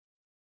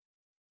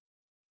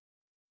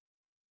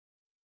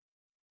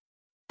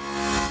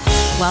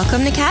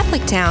Welcome to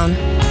Catholic Town.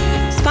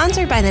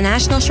 Sponsored by the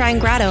National Shrine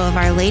Grotto of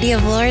Our Lady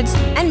of Lourdes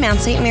and Mount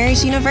St.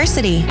 Mary's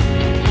University.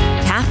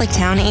 Catholic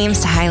Town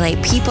aims to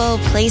highlight people,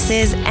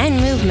 places, and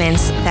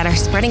movements that are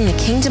spreading the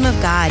kingdom of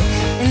God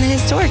in the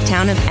historic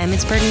town of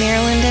Emmitsburg,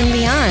 Maryland, and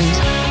beyond.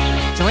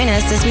 Join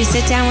us as we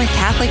sit down with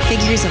Catholic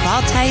figures of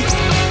all types,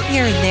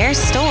 hear their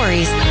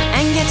stories,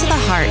 and get to the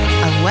heart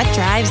of what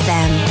drives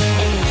them.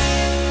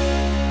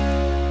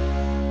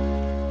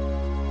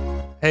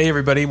 Hey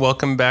everybody,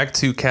 welcome back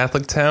to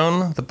Catholic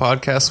Town, the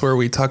podcast where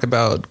we talk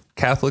about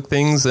Catholic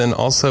things and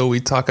also we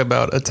talk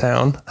about a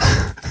town.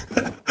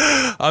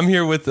 I'm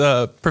here with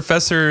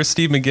Professor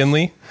Steve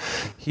McGinley.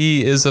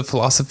 He is a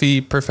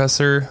philosophy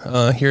professor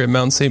here at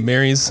Mount St.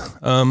 Mary's.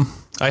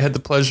 I had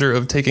the pleasure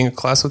of taking a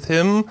class with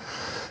him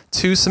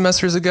 2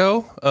 semesters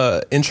ago,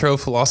 intro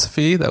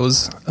philosophy. That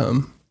was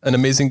an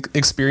amazing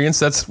experience.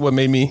 That's what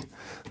made me,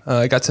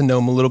 I got to know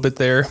him a little bit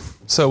there.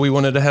 So we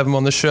wanted to have him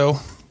on the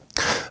show.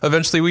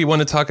 Eventually, we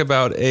want to talk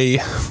about a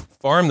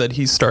farm that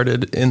he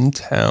started in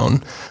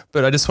town,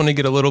 but I just want to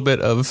get a little bit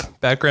of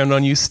background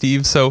on you,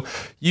 Steve. So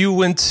you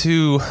went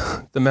to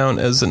the Mount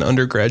as an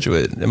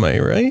undergraduate, am I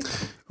right?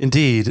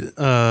 Indeed.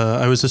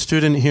 I was a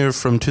student here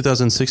from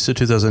 2006 to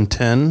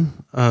 2010.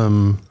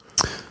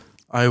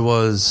 I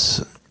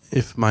was,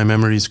 if my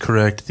memory is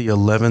correct, the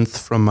 11th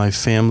from my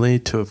family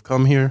to have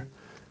come here,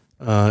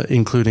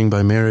 including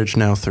by marriage.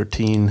 Now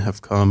 13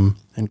 have come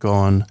and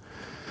gone.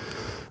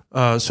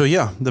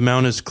 The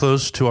Mount is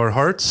close to our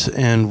hearts,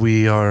 and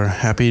we are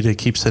happy to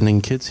keep sending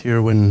kids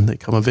here when they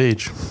come of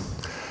age.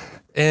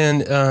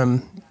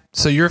 And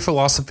so you're a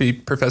philosophy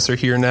professor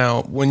here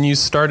now. When you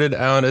started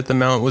out at the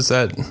Mount, was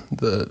that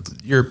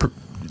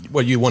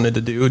what you wanted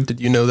to do?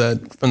 Did you know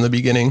that from the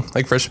beginning,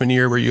 like freshman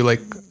year? Were you like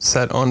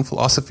set on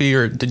philosophy,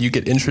 or did you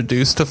get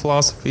introduced to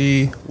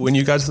philosophy when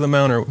you got to the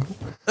Mount? Or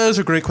those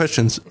are great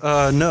questions.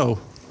 No,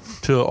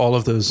 to all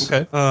of those.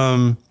 Okay.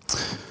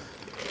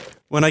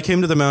 When I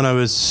came to the Mount, I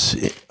was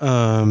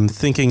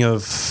thinking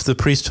of the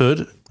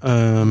priesthood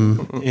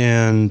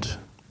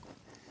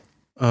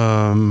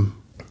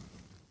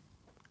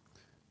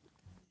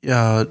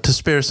to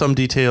spare some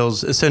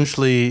details,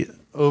 essentially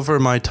over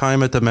my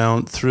time at the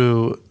Mount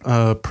through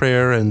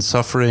prayer and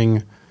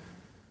suffering,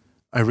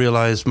 I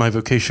realized my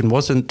vocation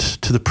wasn't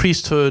to the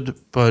priesthood,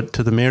 but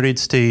to the married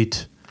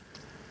state.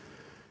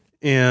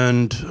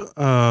 And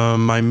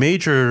my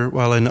major,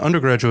 while an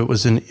undergraduate,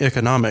 was in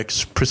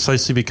economics,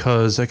 precisely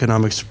because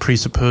economics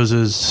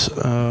presupposes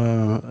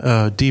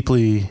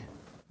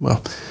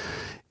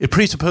it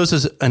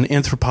presupposes an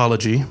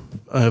anthropology,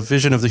 a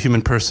vision of the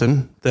human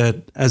person that,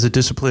 as a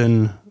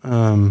discipline,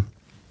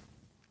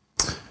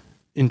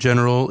 in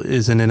general,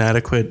 is an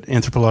inadequate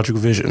anthropological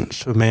vision.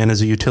 So man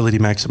is a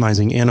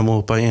utility-maximizing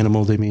animal. By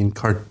animal, they mean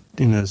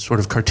in a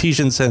sort of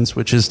Cartesian sense,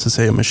 which is to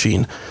say a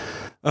machine.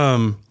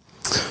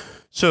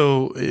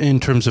 So in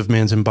terms of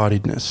man's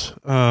embodiedness,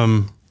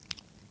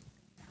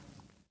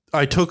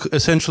 I took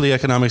essentially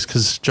economics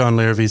because John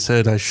Larrabee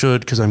said I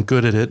should because I'm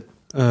good at it,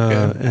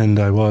 and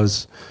I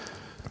was,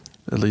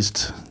 at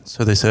least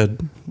so they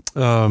said.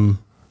 But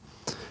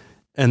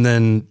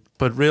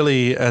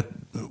really,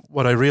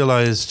 what I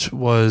realized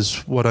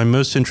was what I'm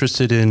most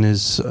interested in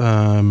is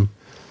sort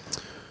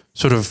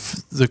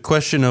of the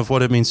question of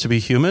what it means to be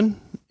human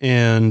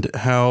and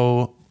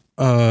how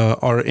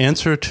our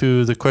answer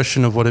to the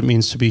question of what it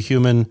means to be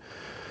human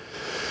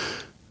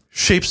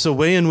shapes the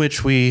way in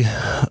which we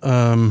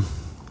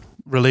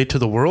relate to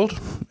the world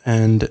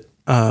and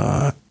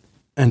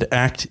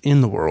act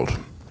in the world.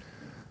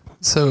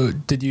 So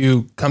did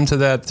you come to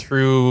that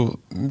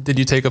did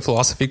you take a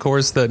philosophy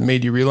course that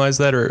made you realize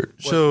that?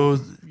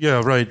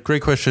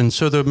 Great question.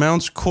 So the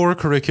Mount's core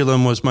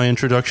curriculum was my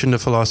introduction to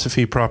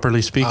philosophy,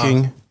 properly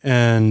speaking,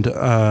 and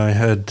I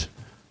had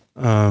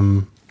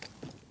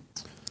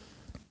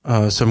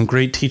some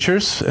great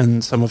teachers,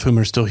 and some of whom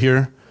are still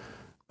here.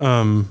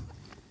 And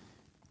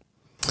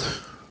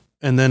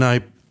then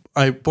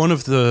one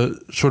of the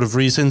sort of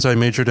reasons I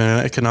majored in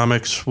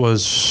economics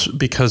was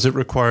because it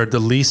required the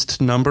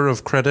least number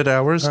of credit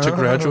hours to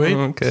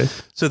graduate,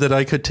 so that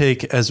I could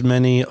take as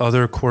many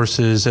other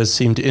courses as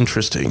seemed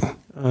interesting.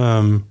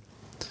 So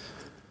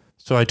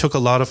I took a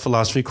lot of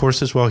philosophy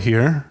courses while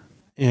here,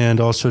 and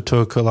also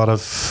took a lot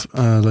of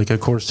a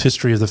course,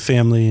 history of the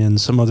family, and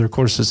some other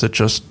courses that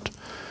just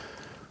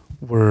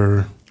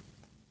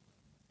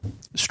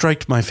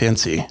striked my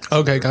fancy.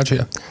 Okay,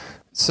 gotcha.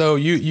 So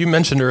you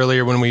mentioned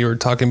earlier when we were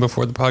talking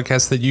before the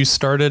podcast that you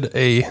started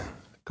a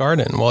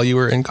garden while you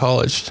were in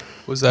college.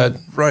 Was that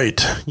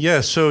right? Yeah.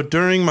 So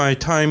during my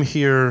time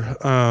here,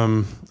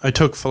 I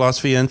took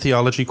philosophy and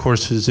theology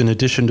courses in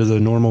addition to the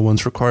normal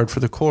ones required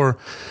for the core,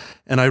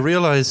 and I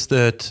realized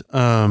that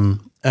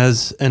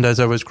as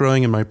I was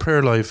growing in my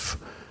prayer life,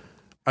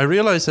 I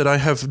realized that I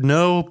have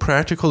no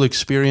practical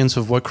experience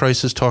of what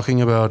Christ is talking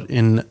about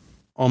in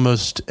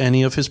almost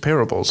any of his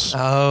parables.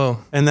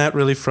 Oh. And that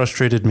really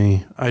frustrated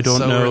me. I don't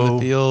know. In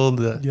the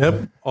field.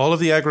 Yep. All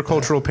of the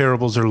agricultural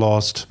parables are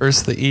lost.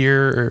 First the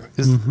ear,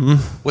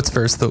 what's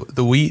first,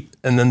 the wheat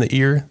and then the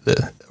ear,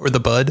 or the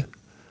bud?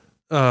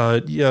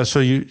 Yeah. So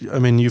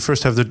you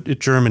first have it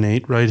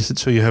germinate, right?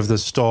 So you have the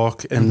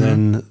stalk, and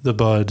then the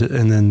bud,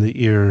 and then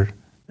the ear,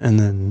 and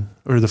then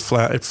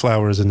it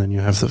flowers, and then you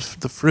have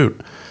the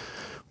fruit,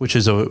 which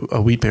is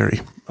a wheat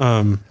berry.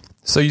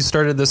 So you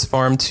started this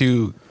farm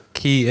to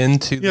key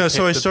into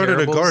so I started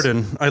parables? a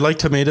garden. I like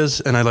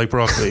tomatoes and I like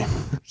broccoli.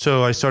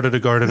 So I started a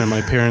garden at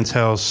my parents'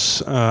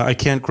 house. I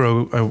can't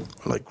grow.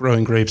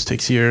 Growing grapes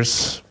takes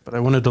years, but I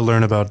wanted to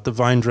learn about the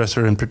vine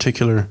dresser in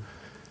particular.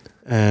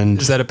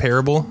 And is that a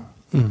parable?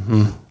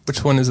 Mm-hmm.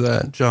 Which one is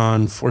that?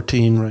 John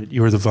 14, right?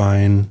 You are the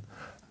vine.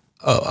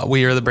 Oh,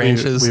 we are the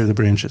branches. We are the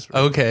branches.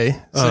 Right?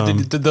 Okay. So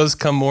did those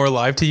come more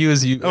alive to you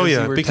as you? Oh, as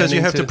yeah, you were because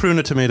you have to tending prune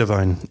a tomato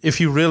vine. If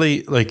you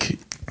really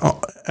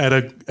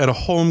at a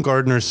home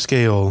gardener's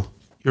scale,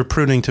 you're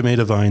pruning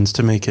tomato vines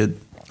to make it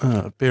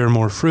bear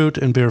more fruit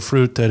and bear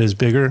fruit that is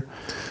bigger.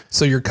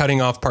 So you're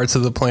cutting off parts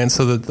of the plant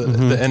so that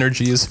the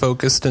energy is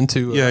focused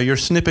into. You're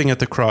snipping at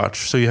the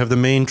crotch. So you have the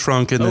main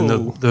trunk and then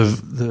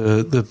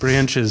the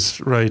branches,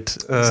 right?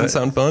 Doesn't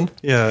sound fun.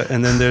 Yeah,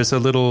 and then there's a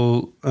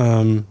little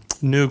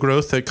new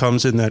growth that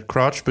comes in that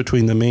crotch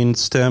between the main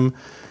stem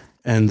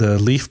and the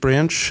leaf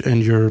branch,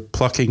 and you're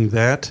plucking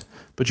that.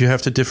 But you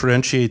have to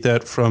differentiate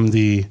that from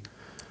the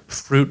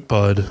fruit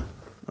bud.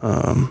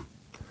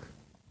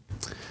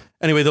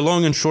 Anyway, the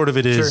long and short of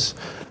it is,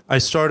 I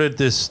started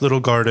this little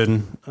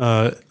garden,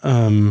 and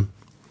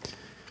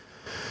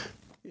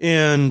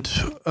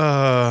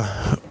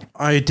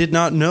I did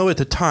not know at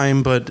the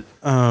time, but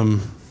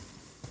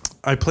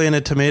I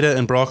planted tomato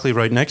and broccoli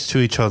right next to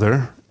each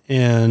other,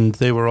 and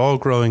they were all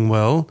growing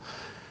well.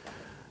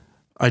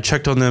 I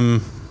checked on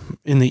them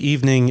in the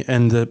evening,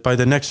 and by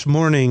the next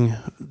morning,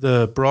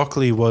 the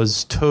broccoli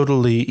was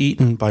totally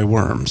eaten by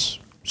worms.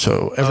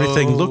 So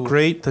everything looked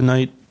great the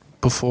night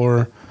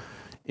before.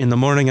 In the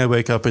morning, I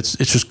wake up, it's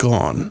just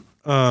gone.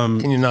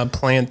 Can you not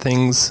plant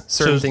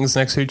certain things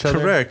next to each other?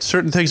 Correct.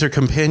 Certain things are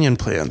companion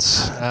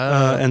plants,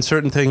 and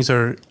certain things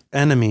are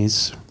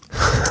enemies.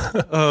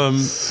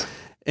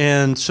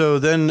 And so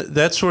then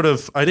that sort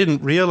of, I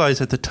didn't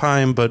realize at the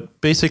time, but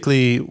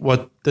basically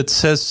that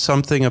says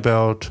something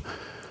about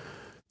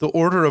the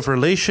order of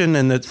relation,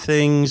 and that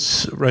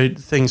things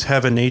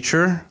have a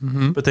nature,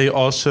 but they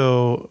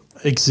also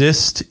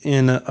exist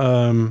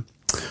in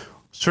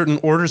certain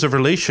orders of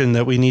relation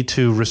that we need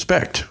to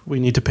respect. We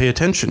need to pay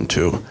attention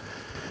to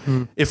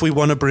if we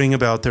want to bring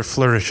about their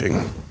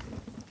flourishing.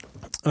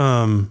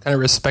 Kind of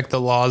respect the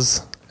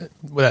laws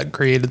that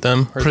created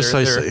them. Or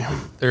precisely.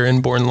 Their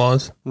inborn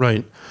laws.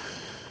 Right.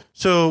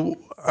 So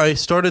I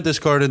started this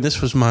garden.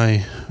 This was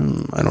my,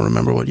 I don't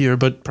remember what year,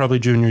 but probably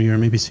junior year,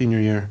 maybe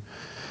senior year.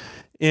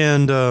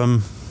 And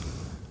then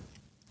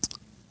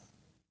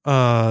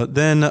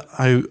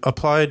I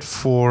applied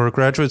for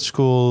graduate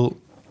school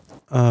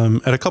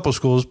at a couple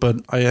schools, but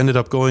I ended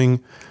up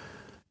going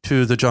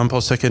to the John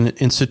Paul II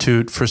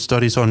Institute for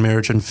Studies on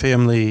Marriage and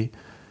Family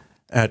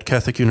at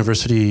Catholic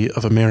University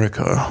of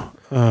America.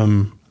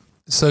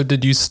 So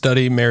did you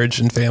study marriage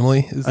and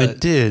family? I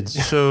did.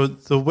 So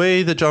the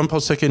way the John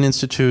Paul II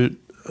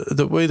Institute,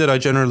 the way that I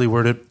generally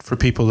word it for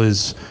people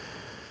is,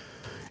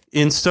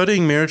 in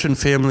studying marriage and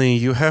family,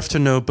 you have to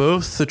know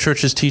both the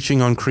Church's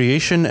teaching on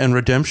creation and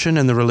redemption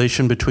and the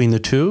relation between the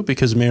two,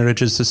 because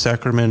marriage is the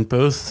sacrament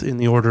both in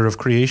the order of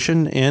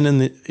creation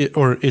and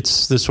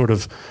it's the sort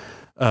of,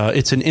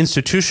 it's an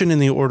institution in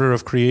the order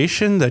of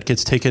creation that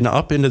gets taken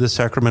up into the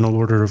sacramental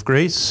order of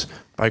grace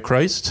by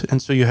Christ. And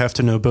so you have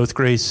to know both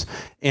grace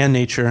and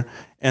nature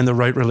and the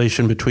right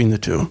relation between the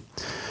two.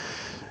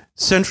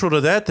 Central to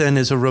that, then,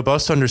 is a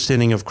robust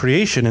understanding of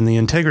creation and the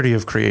integrity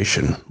of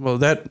creation. Well,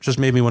 that just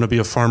made me want to be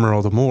a farmer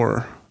all the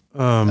more.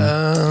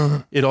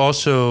 It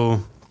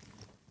also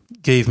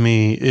gave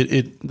me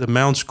the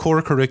Mounts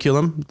core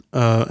curriculum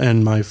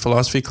and my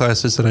philosophy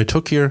classes that I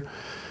took here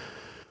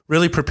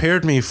really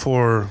prepared me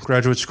for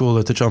graduate school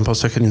at the John Paul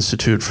II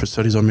Institute for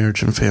Studies on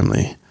Marriage and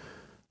Family.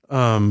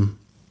 So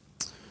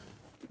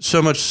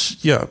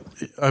much,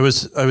 I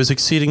was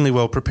exceedingly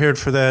well prepared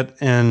for that,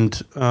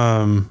 and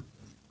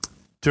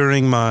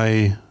during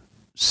my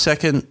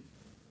second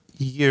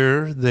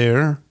year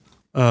there,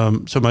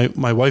 so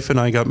my wife and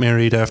I got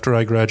married after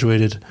I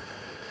graduated,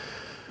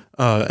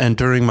 and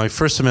during my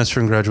first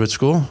semester in graduate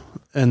school,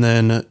 and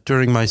then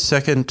during my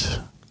second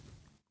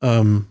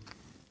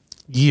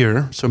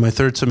year, so my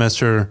third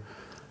semester,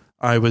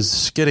 I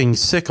was getting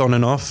sick on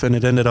and off, and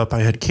it ended up I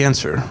had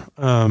cancer.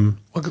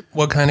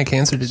 What kind of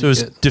cancer did you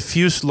get? It was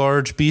diffuse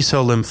large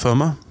B-cell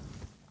lymphoma,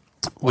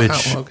 which...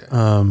 Wow,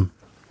 okay.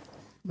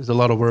 There's a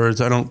lot of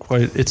words.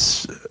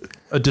 It's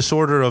a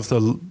disorder of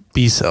the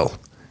B cell.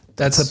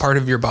 That's a part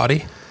of your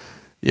body?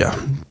 Yeah.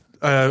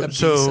 B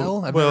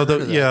cell?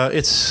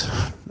 It's,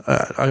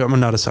 I'm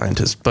not a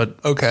scientist, but.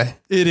 Okay.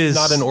 It is.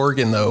 Not an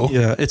organ, though.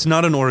 Yeah, it's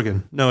not an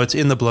organ. No, it's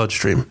in the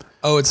bloodstream.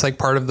 Oh, it's like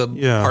part of the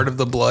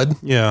blood?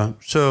 Yeah.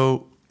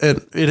 So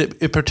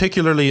it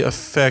particularly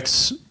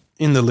affects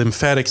in the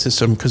lymphatic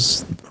system,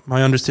 because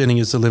my understanding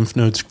is the lymph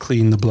nodes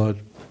clean the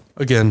blood.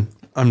 Again,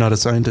 I'm not a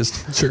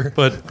scientist. Sure.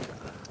 But.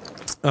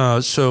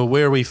 So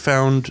where we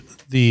found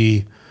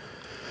the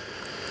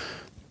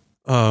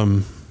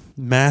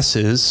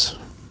masses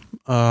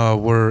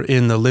were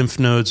in the lymph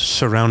nodes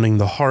surrounding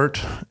the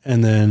heart,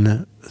 and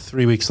then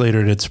 3 weeks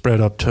later it had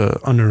spread up to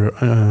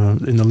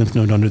in the lymph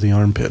node under the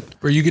armpit.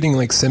 Were you getting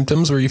like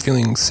symptoms? Were you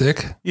feeling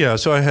sick? Yeah,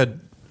 so I had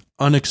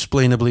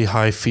unexplainably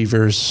high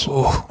fevers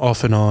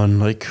off and on,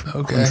 like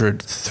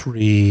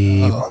 103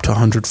 to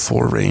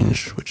 104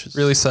 range, which is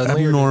really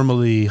suddenly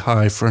abnormally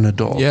high for an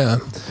adult. Yeah.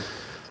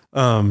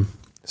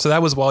 So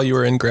that was while you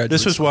were in graduate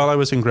This was while I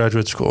was in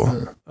graduate school,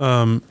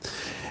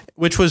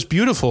 which was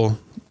beautiful.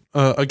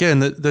 Again,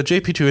 the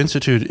JP2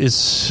 Institute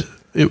is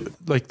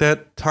like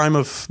that time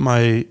of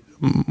my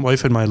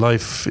wife and my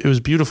life. It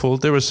was beautiful.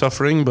 There was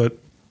suffering, but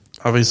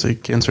obviously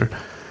cancer.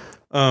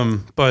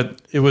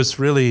 But it was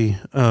really,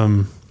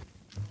 the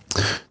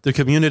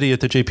community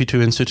at the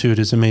JP2 Institute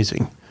is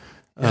amazing.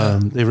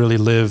 They really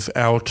live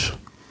out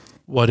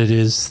what it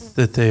is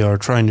that they are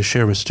trying to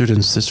share with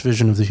students, this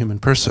vision of the human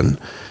person,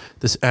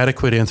 this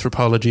adequate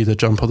anthropology that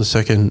John Paul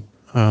II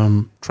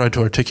tried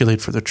to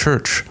articulate for the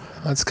church.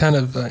 That's kind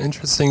of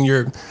interesting.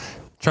 You're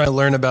trying to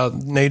learn about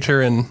nature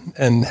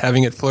and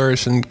having it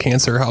flourish, and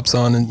cancer hops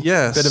on, and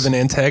yes. a bit of an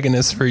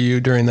antagonist for you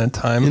during that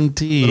time.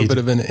 Indeed. A little bit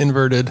of an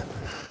inverted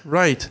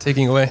right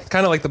taking away.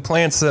 Kind of like the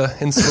plants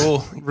in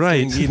school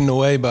right. getting eaten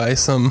away by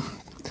some...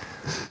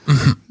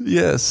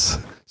 Yes.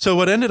 So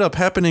what ended up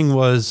happening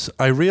was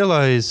I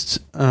realized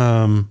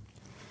it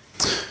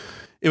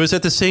was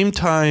at the same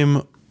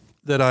time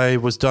that I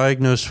was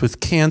diagnosed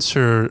with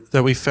cancer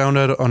that we found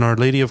out on Our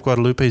Lady of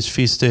Guadalupe's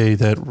feast day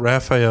that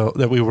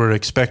we were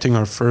expecting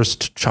our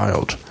first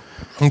child.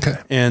 Okay.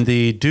 And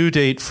the due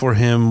date for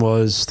him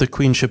was the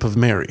Queenship of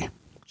Mary.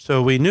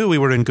 So we knew we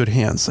were in good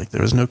hands. Like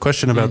there was no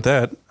question about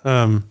that.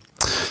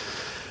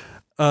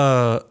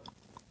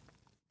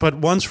 But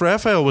once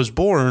Raphael was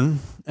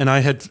born and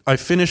I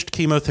finished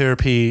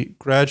chemotherapy,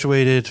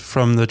 graduated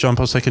from the John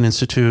Paul II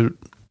Institute,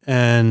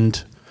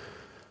 and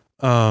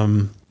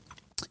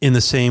in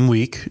the same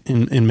week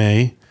in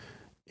May,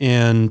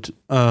 and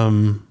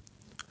then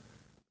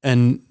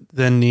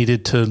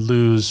needed to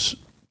lose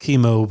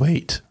chemo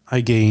weight.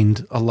 I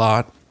gained a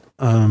lot.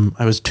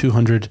 I was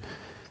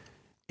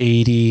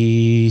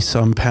 280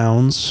 some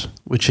pounds,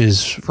 which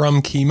is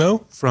from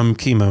chemo, from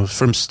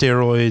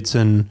steroids.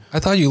 And I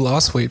thought you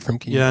lost weight from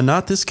chemo. Yeah,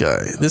 not this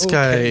guy. This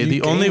guy,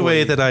 the only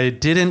way that I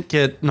didn't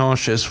get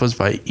nauseous was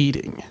by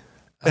eating.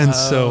 And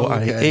so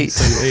I ate.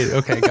 So you ate.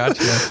 Okay,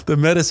 gotcha. The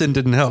medicine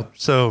didn't help.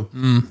 So,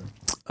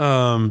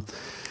 also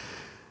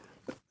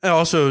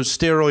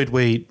steroid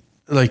weight,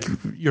 like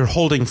you're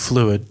holding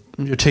fluid.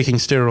 You're taking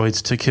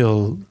steroids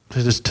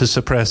to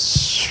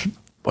suppress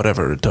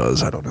whatever it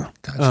does. I don't know.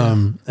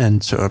 Gotcha.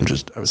 And so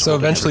So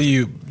eventually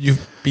you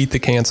beat the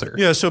cancer.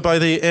 Yeah. So by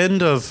the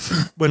end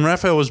of when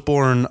Raphael was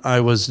born, I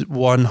was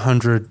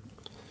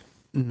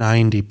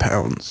 190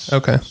 pounds.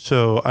 Okay.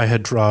 So I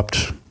had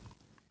dropped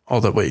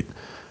all that weight.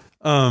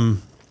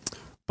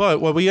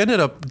 But what we ended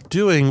up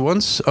doing,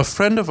 once a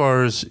friend of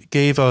ours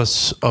gave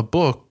us a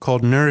book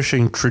called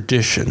Nourishing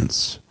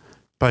Traditions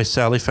by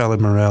Sally Fallon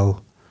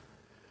Morell,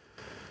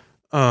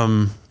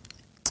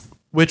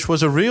 which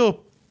was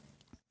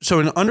so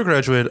in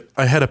undergraduate,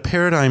 I had a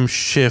paradigm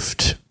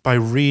shift by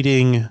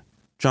reading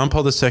John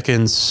Paul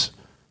II's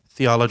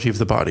Theology of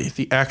the Body,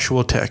 the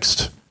actual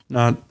text,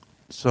 not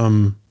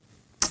some...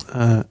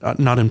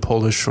 not in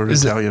Polish or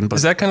Italian, but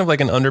is that kind of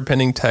like an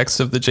underpinning text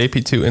of the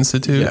JP2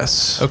 Institute?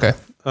 Yes. Okay.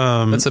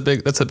 That's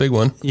a big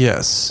one.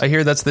 Yes. I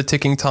hear that's the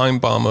ticking time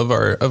bomb of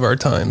our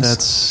times.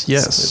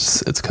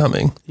 It's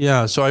coming.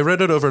 Yeah. So I read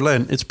it over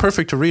Lent. It's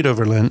perfect to read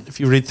over Lent. If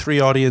you read 3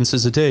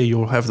 audiences a day,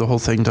 you'll have the whole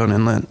thing done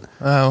in Lent.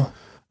 Wow.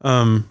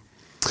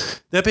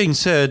 That being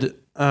said,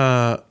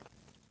 that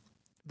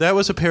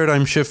was a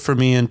paradigm shift for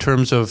me in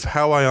terms of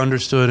how I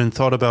understood and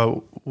thought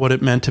about what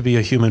it meant to be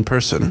a human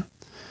person,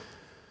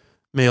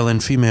 male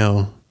and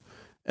female.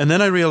 And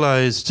then I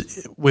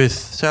realized with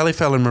Sally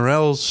Fallon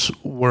Morell's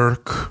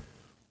work,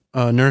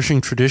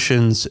 Nourishing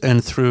Traditions,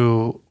 and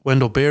through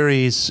Wendell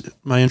Berry's,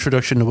 my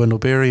introduction to Wendell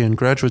Berry in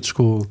graduate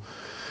school,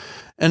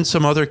 and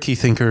some other key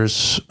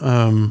thinkers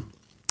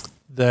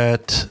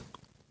that,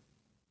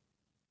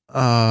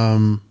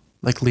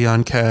 like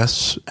Leon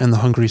Kass and The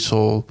Hungry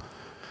Soul,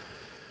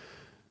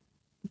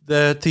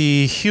 that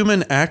the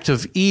human act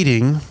of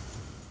eating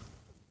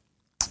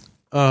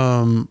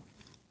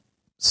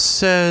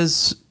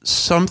says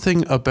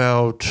something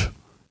about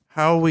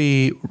how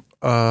we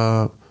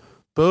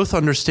both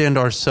understand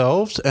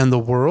ourselves and the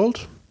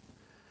world,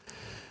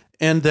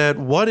 and that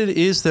what it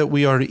is that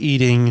we are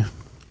eating,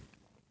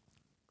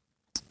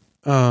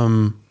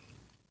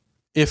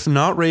 if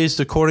not raised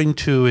according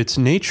to its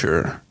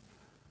nature,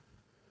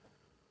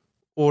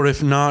 or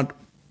if not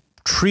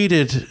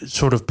treated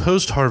sort of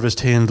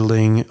post-harvest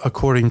handling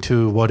according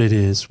to what it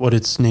is, what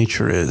its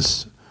nature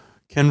is,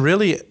 can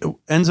really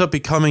ends up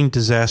becoming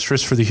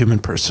disastrous for the human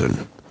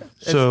person.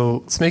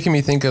 So it's making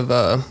me think of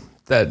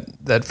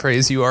that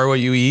phrase, "You are what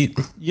you eat."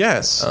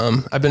 Yes.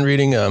 I've been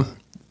reading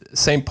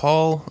St.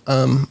 Paul.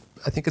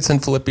 I think it's in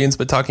Philippians,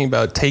 but talking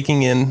about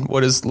taking in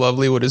what is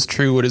lovely, what is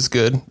true, what is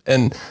good,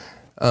 and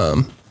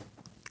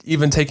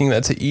even taking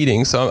that to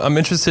eating. So I'm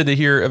interested to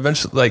hear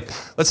eventually, like,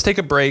 let's take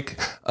a break.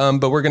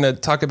 But we're going to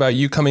talk about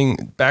you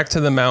coming back to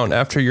the Mount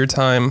after your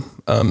time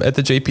at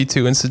the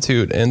JP2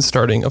 Institute and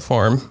starting a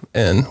farm,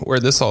 and where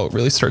this all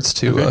really starts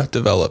to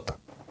develop.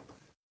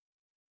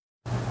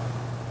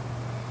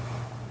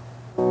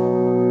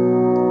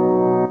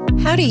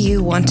 How do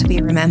you want to be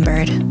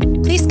remembered?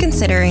 Please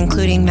consider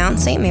including Mount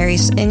St.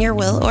 Mary's in your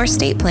will or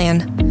estate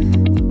plan.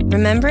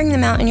 Remembering the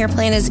Mount in your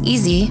plan is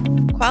easy,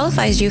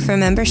 qualifies you for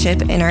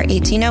membership in our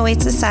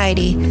 1808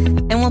 Society,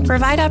 and will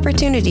provide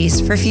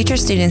opportunities for future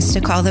students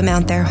to call the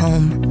Mount their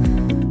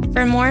home.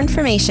 For more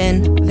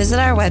information, visit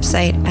our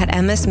website at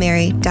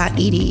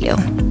msmary.edu.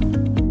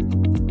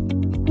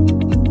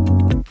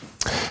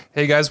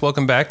 Hey guys,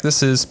 welcome back.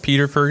 This is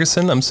Peter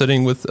Ferguson. I'm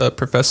sitting with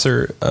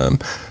Professor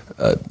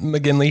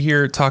McGinley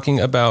here, talking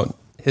about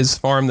his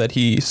farm that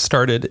he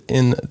started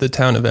in the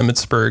town of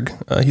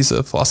Emmitsburg. He's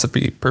a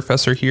philosophy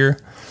professor here.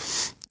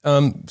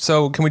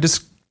 So can we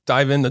just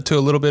dive into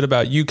a little bit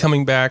about you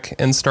coming back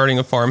and starting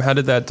a farm? How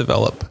did that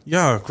develop?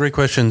 Yeah, great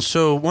question.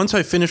 So once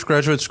I finished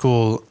graduate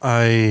school,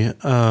 I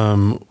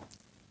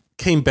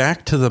came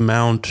back to the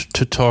Mount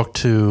to talk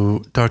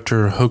to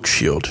Dr.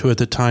 Hochschild, who at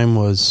the time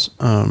was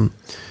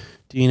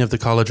Dean of the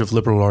College of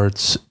Liberal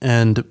Arts,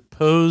 and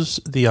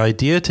posed the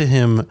idea to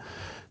him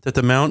that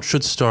the Mount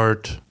should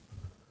start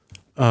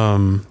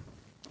a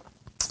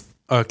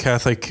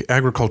Catholic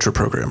agriculture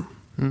program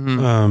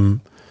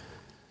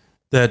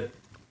that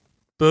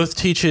both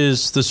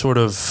teaches the sort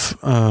of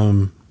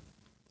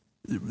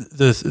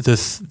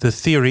the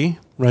theory,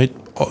 right?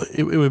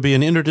 It would be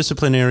an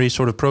interdisciplinary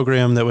sort of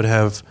program that would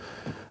have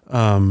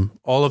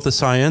all of the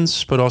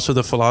science, but also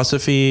the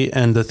philosophy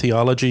and the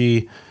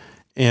theology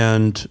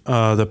and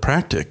the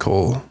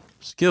practical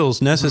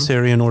skills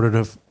necessary in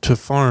order to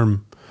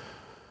farm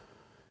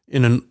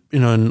in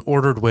an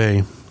ordered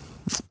way.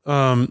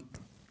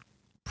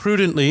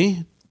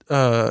 Prudently,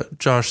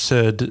 Josh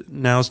said,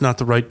 now's not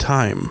the right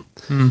time.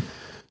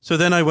 So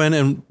then I went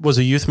and was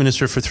a youth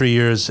minister for 3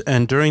 years.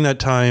 And during that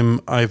time,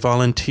 I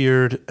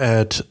volunteered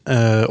at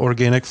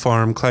organic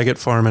farm, Claggett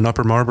Farm in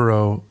Upper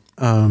Marlboro.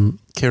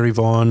 Carrie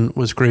Vaughn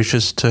was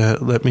gracious to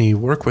let me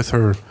work with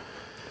her.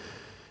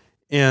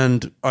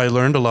 And I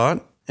learned a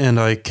lot, and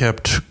I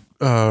kept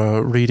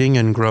reading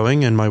and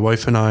growing. And my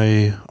wife and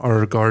I,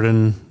 our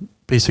garden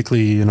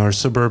basically in our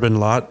suburban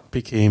lot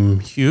became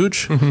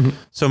huge,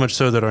 so much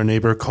so that our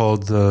neighbor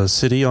called the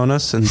city on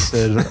us and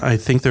said, I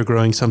think they're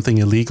growing something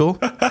illegal.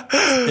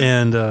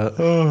 And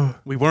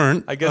we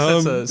weren't. I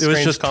guess that's a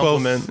strange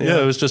compliment.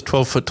 It was just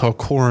 12-foot tall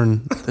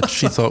corn that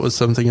she thought was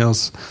something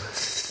else.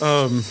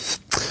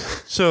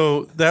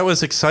 So that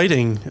was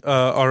exciting.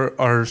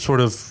 Our sort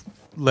of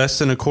less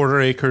than a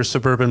quarter acre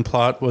suburban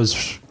plot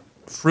was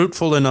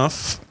fruitful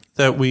enough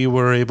that we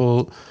were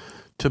able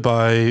to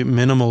buy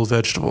minimal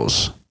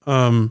vegetables.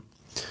 But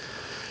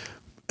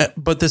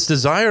this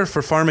desire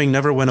for farming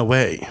never went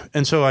away.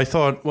 And so I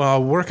thought, well,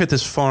 I'll work at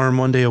this farm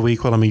one day a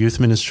week while I'm a youth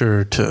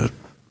minister to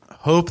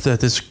hope that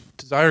this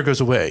desire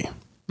goes away,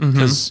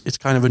 because it's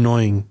kind of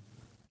annoying.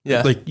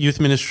 Yeah. Like youth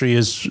ministry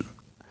is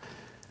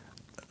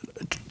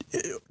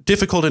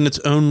difficult in its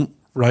own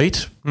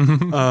right,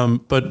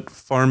 but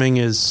farming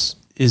is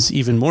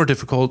even more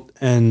difficult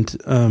and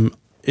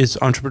is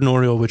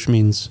entrepreneurial, which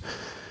means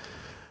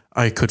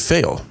I could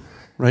fail.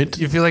 Right?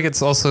 You feel like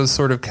it's also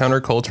sort of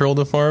countercultural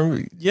to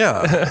farm?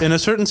 Yeah, in a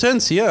certain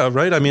sense, yeah,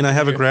 right? I mean, I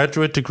have a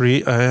graduate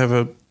degree, I have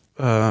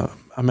a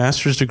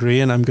master's degree,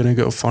 and I'm going to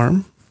go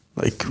farm?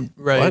 Like,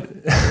 right.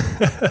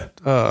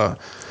 What?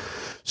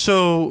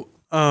 So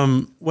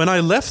when I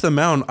left the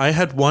Mount, I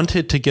had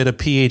wanted to get a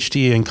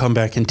PhD and come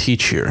back and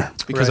teach here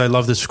because I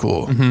love the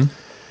school.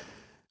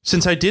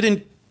 Since I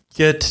didn't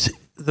get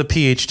the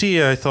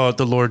PhD, I thought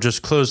the Lord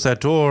just closed that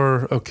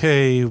door.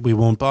 Okay, we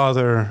won't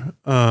bother.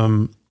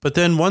 But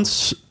then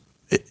once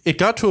it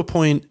got to a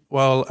point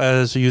while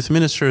as a youth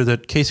minister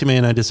that Casey May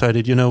and I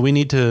decided, we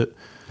need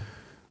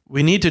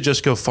to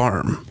just go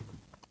farm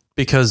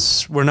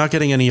because we're not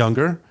getting any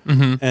younger.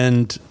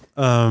 And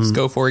let's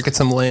go for it, get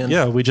some land.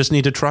 Yeah, we just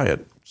need to try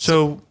it.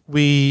 So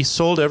we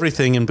sold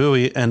everything in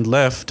Bowie and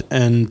left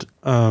and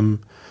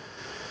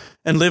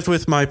lived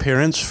with my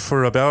parents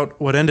for about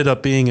what ended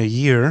up being a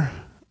year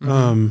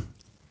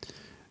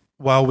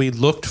while we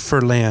looked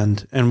for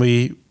land.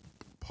 And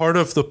part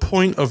of the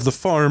point of the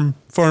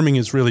farming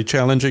is really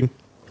challenging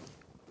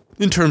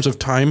in terms of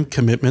time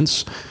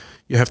commitments.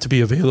 You have to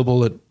be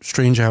available at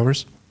strange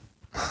hours.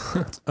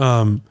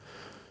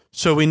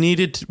 So we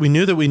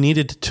knew that we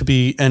needed to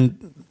be,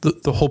 and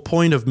the whole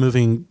point of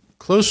moving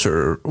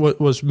closer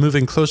was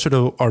moving closer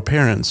to our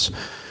parents.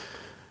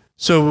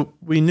 So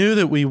we knew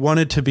that we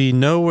wanted to be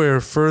nowhere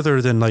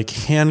further than like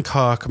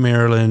Hancock,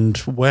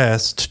 Maryland,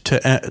 west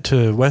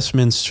to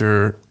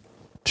Westminster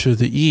to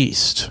the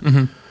east.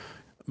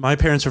 My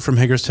parents are from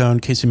Hagerstown.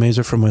 Casey Mays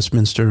are from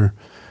Westminster.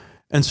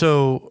 And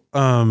so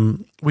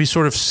we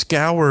sort of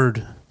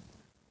scoured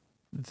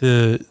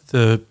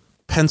the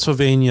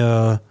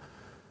Pennsylvania,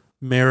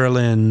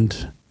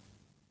 Maryland,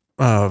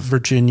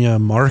 Virginia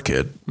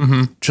market,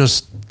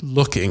 just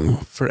looking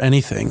for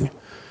anything.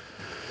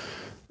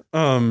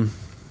 And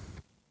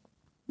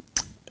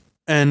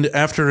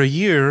after a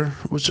year,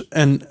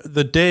 and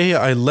the day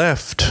I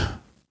left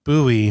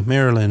Bowie,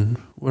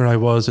 Maryland, where I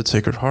was at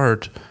Sacred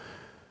Heart,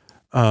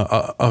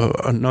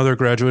 another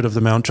graduate of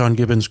the Mount, John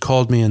Gibbons,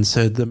 called me and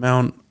said the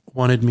Mount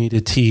wanted me to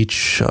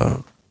teach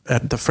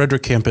at the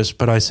Frederick campus,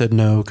 but I said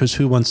no, because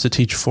who wants to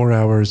teach 4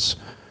 hours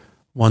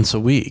once a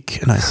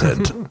week? And I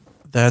said,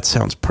 that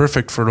sounds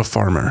perfect for a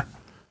farmer.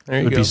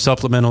 It would be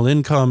supplemental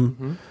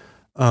income.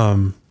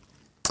 Mm-hmm.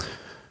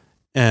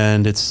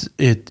 And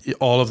it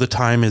all of the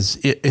time is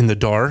in the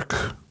dark,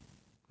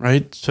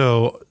 right?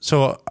 So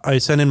I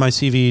sent in my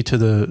CV to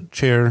the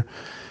chair,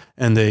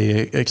 and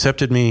they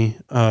accepted me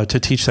to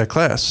teach that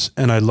class,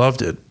 and I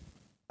loved it.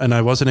 And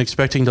I wasn't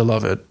expecting to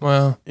love it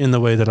in the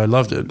way that I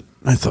loved it.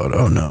 I thought,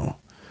 oh no,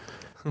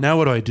 now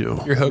what do I do?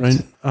 You're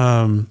hooked.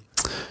 Right?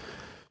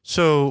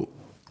 So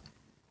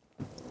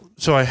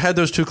I had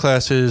those 2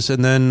 classes,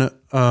 and then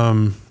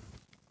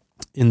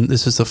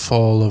this is the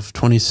fall of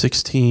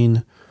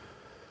 2016.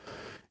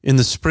 In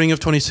the spring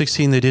of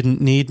 2016, they didn't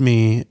need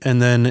me.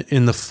 And then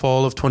in the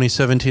fall of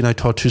 2017, I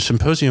taught 2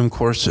 symposium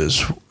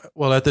courses.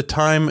 Well, at the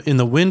time, in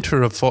the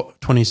winter of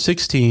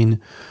 2016,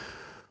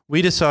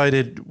 we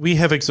decided we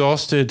have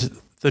exhausted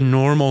the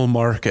normal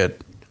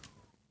market.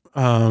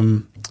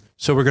 So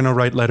we're going to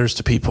write letters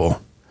to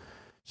people.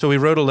 So we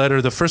wrote a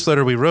letter. The first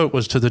letter we wrote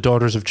was to the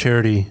Daughters of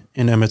Charity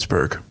in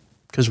Emmitsburg,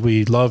 because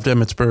we loved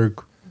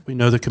Emmitsburg. We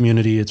know the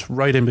community. It's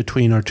right in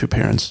between our 2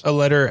 parents. A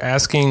letter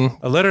asking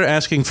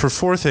for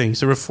 4 things.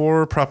 There were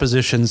 4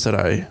 propositions that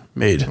I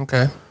made.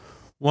 Okay.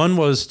 One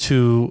was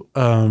to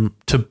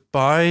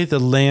buy the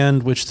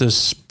land which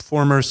this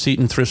former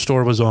Seton thrift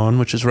store was on,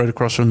 which is right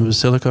across from the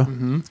Basilica.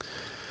 Mm-hmm.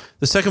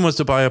 The second was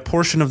to buy a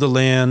portion of the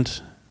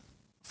land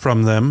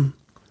from them.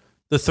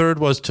 The third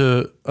was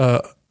to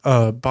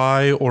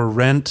buy or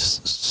rent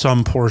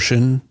some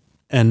portion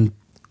and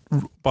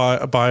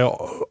buy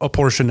a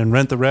portion and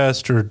rent the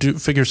rest, or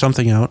figure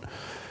something out.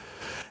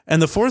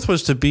 And the fourth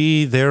was to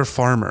be their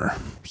farmer.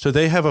 So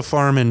they have a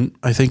farm in,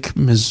 I think,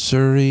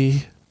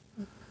 Missouri.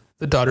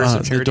 The Daughters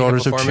of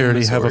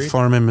Charity have a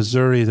farm in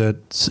Missouri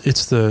that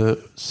it's the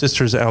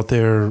sisters out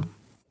there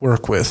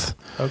work with.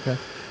 Okay.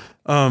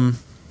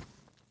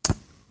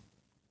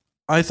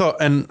 I thought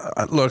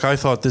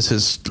this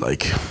is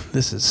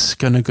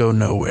going to go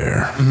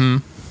nowhere. Mm-hmm.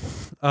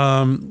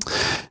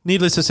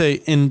 Needless to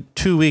say, in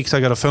 2 weeks, I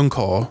got a phone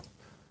call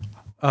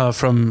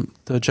from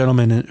the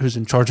gentleman who's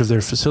in charge of their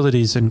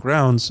facilities and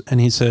grounds,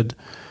 and he said,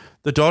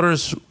 the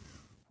Daughters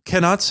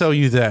cannot sell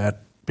you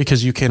that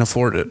because you can't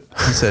afford it.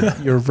 He said,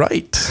 you're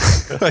right.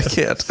 I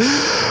can't.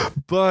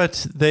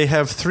 But they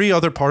have 3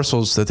 other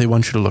parcels that they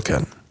want you to look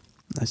at.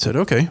 I said,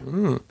 okay,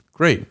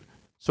 great.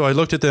 So I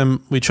looked at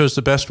them. We chose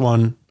the best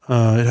one.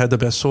 It had the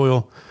best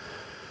soil.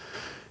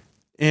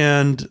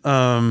 And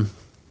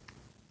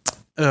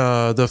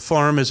the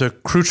farm is a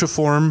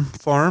cruciform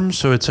farm,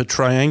 so it's a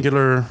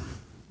triangular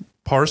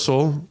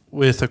parcel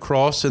with a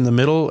cross in the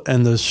middle,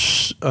 and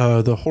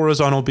the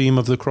horizontal beam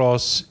of the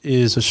cross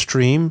is a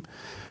stream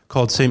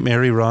called St.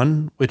 Mary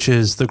Run, which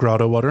is the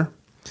grotto water.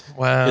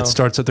 Wow! It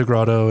starts at the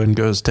grotto and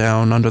goes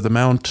down under the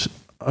mount,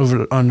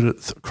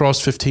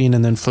 across 15,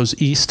 and then flows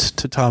east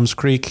to Tom's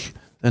Creek,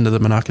 into the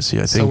Monocacy,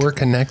 I think. So we're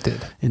connected.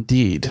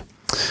 Indeed.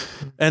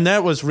 And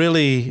that was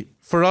really,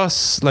 for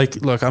us,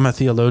 look, I'm a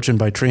theologian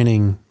by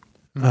training.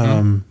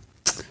 Mm-hmm.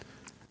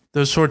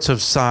 Those sorts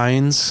of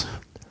signs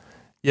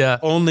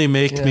only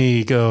make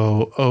me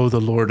go, oh,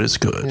 the Lord is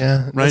good.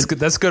 Yeah, right?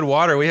 That's good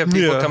water. We have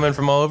people coming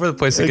from all over the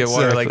place to get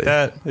water like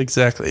that.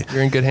 Exactly.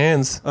 You're in good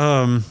hands.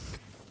 And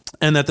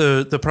that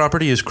the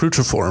property is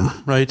cruciform,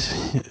 right?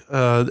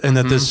 And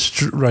that this,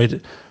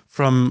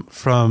 from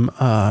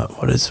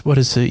what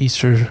is the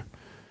Easter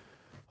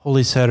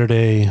Holy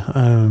Saturday,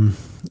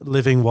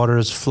 living water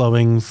is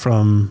flowing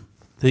from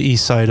the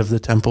east side of the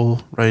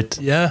temple, right?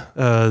 Yeah.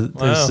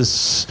 There's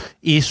this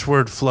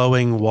eastward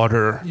flowing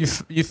water. You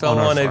fell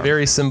on a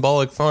very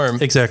symbolic farm.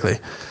 Exactly.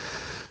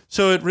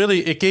 So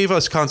it gave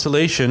us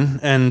consolation,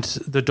 and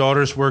the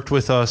Daughters worked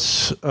with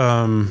us.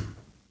 They're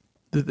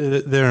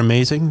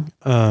amazing.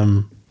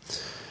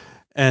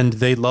 And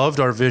they loved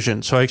our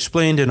vision. So I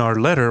explained in our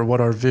letter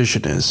what our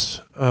vision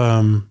is,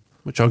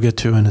 which I'll get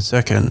to in a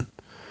second.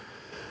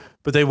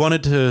 But they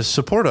wanted to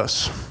support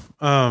us.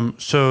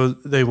 So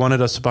they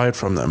wanted us to buy it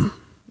from them.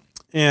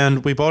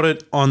 And we bought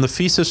it on the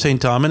Feast of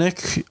St.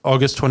 Dominic,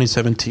 August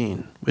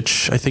 2017,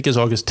 which I think is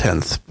August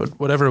 10th. But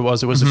whatever it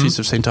was the Feast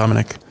of St.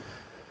 Dominic.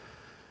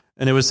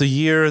 And it was the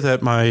year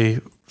that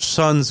my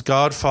son's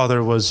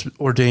godfather was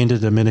ordained a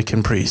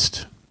Dominican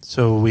priest.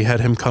 So we had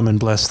him come and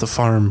bless the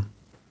farm.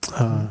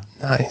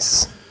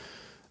 Nice.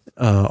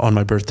 On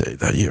my birthday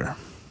that year.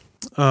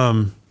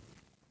 And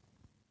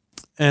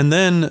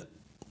then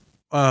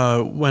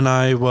when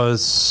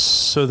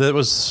that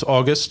was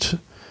August,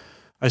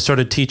 I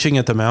started teaching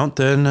at the Mount,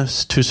 then 2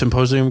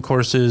 symposium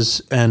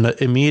courses, and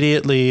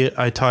immediately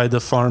I tied the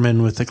farm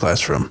in with the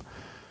classroom.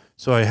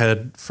 So I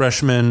had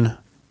freshmen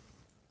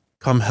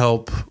come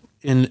help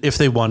if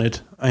they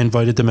wanted. I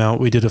invited them out.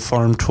 We did a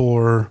farm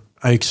tour.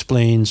 I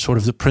explain sort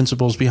of the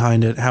principles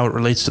behind it, how it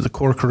relates to the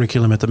core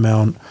curriculum at the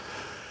Mount,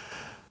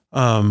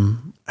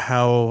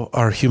 how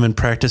our human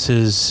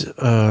practices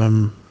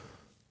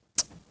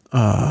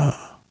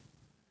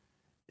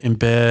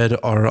embed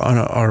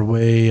our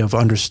way of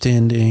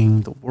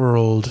understanding the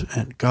world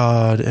and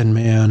God and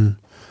man.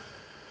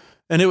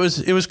 And it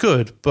was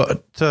good,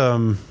 but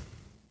and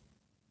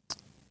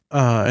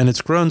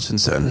it's grown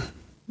since then.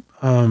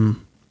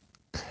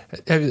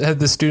 Have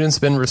the students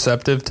been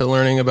receptive to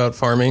learning about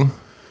farming?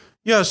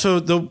 Yeah, so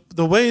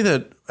the way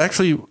that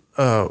actually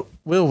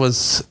Will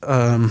was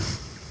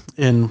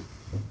in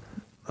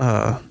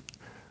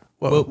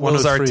Will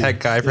is our tech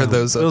guy for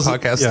those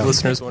podcast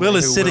listeners. Will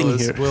is sitting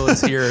here. Will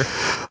is here.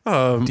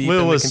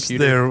 Will was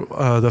there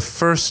the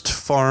first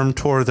farm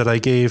tour that I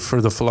gave for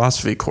the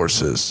philosophy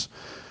courses.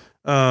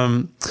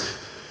 My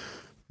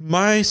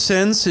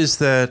sense is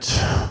that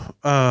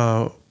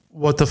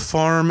what the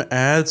farm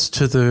adds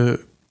to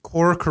the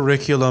core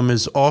curriculum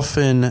is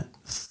often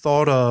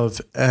thought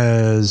of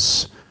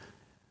as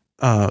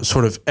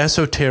sort of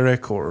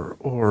esoteric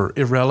or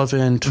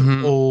irrelevant,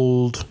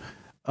 old,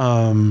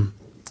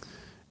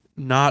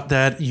 not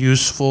that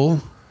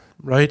useful,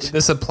 right?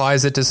 This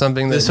applies it to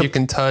something that you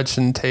can touch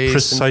and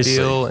taste and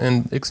feel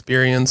and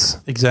experience.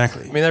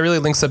 Exactly. I mean, that really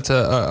links up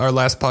to our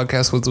last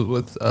podcast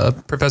with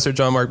Professor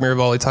John Mark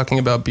Mirabali talking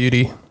about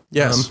beauty.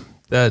 Yes.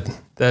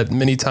 That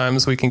many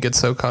times we can get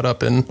so caught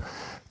up in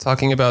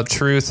talking about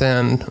truth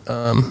and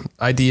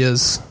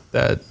ideas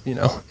that,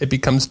 it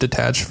becomes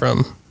detached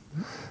from,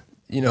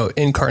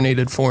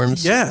 incarnated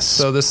forms. Yes.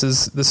 So this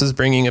is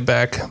bringing it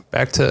back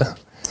to,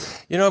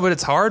 but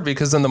it's hard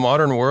because in the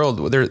modern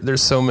world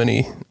there's so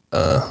many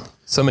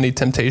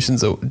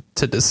temptations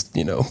to just,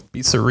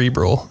 be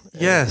cerebral.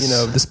 Yes.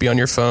 And, just be on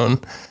your phone.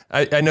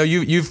 I know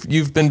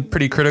you've been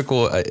pretty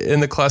critical in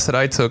the class that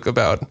I took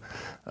about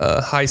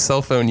high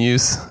cell phone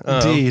use.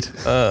 Indeed.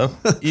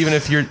 Even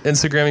if you're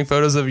Instagramming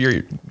photos of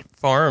your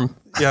farm.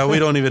 Yeah, we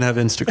don't even have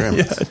Instagram.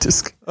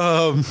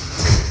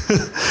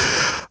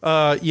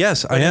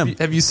 Yes, I am.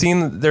 Have you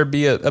seen there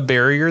be a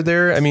barrier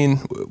there? I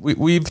mean,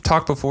 we've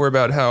talked before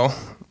about how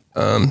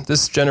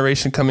this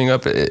generation coming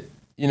up,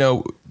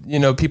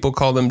 people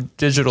call them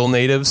digital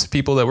natives,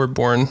 people that were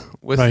born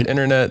with the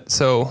internet.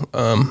 So,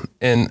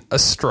 and a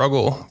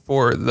struggle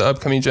for the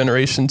upcoming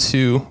generation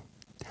to,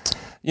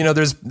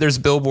 there's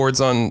billboards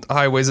on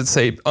highways that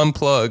say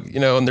unplug,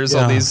 and there's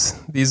all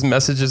these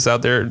messages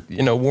out there,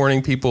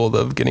 warning people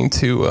of getting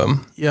too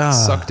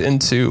sucked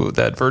into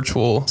that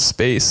virtual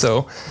space.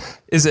 So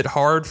is it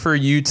hard for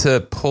you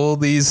to pull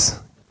these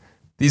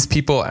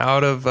people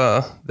out of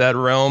that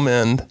realm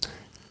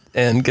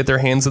and get their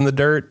hands in the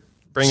dirt,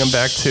 bring them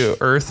back to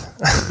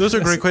earth? Those are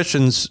great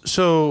questions.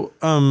 So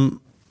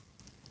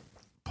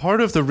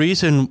part of the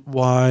reason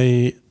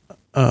why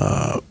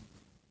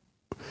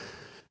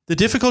the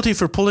difficulty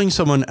for pulling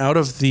someone out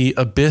of the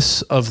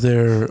abyss of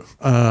their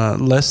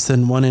less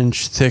than 1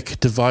 inch thick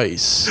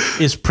device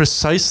is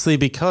precisely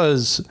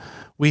because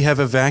we have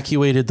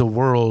evacuated the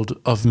world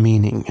of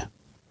meaning.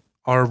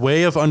 Our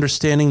way of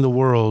understanding the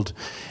world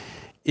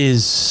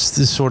is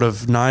this sort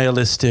of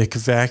nihilistic,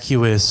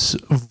 vacuous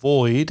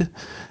void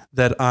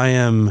that I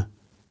am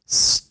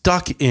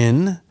stuck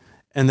in,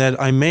 and that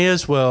I may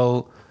as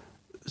well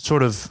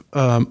sort of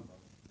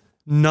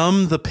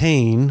numb the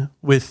pain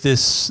with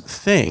this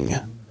thing.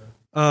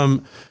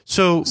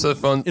 So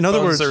in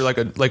other words, are like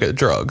a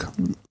drug.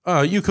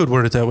 You could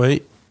word it that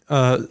way.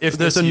 If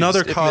there's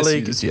another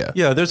colleague,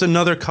 there's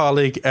another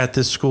colleague at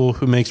this school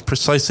who makes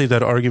precisely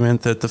that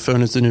argument that the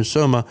phone is the new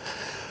soma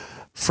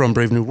from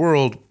Brave New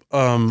World.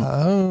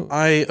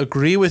 I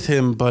agree with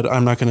him, but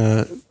I'm not going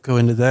to go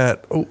into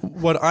that.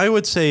 What I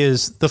would say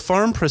is the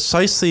farm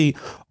precisely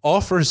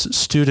offers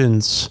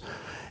students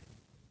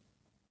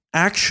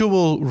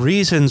actual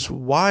reasons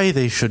why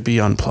they should be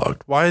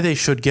unplugged, why they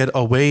should get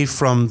away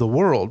from the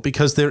world,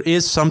 because there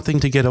is something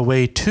to get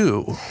away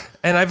to.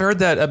 And I've heard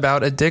that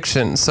about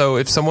addiction. So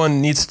if someone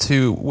needs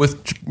to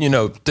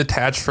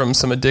detach from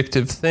some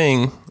addictive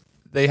thing,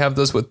 they have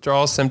those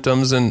withdrawal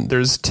symptoms, and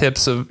there's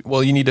tips of,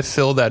 you need to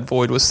fill that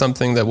void with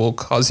something that will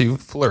cause you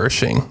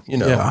flourishing,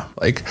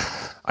 like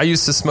I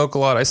used to smoke a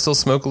lot. I still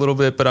smoke a little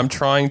bit, but I'm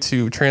trying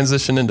to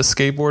transition into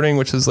skateboarding,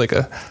 which is like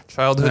a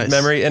childhood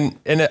memory. And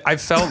I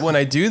felt when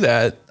I do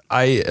that,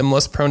 I am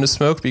less prone to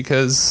smoke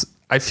because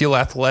I feel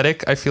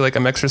athletic. I feel like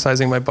I'm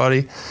exercising my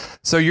body.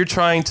 So you're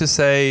trying to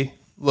say,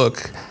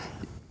 look,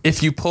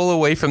 if you pull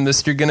away from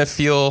this, you're going to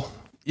feel,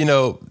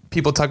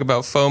 people talk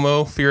about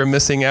FOMO, fear of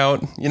missing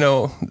out.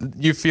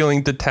 You're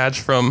feeling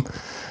detached from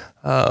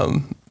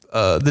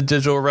the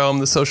digital realm,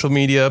 the social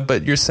media,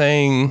 but you're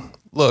saying,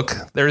 look,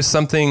 there's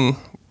something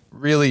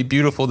really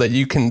beautiful that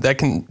can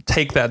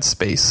take that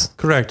space.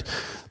 Correct.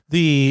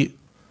 And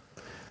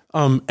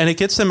it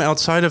gets them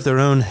outside of their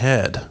own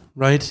head,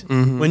 right?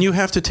 Mm-hmm. When you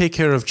have to take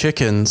care of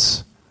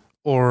chickens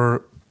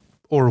or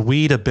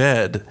weed a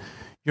bed,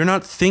 you're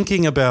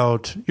thinking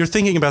about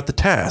the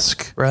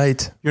task.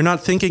 Right. You're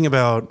not thinking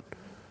about...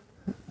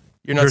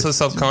 You're not so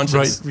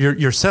self-conscious. Right,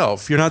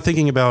 yourself. You're not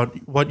thinking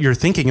about what you're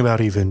thinking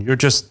about even. You're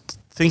just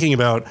thinking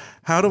about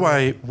how do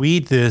I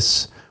weed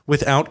this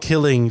without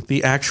killing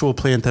the actual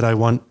plant that I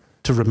want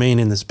to remain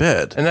in this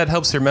bed. And that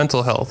helps your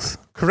mental health.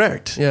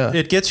 Correct. Yeah.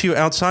 It gets you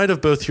outside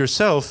of both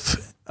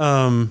yourself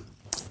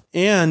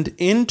and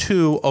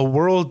into a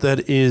world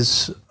that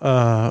is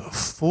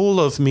full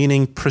of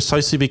meaning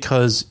precisely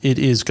because it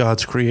is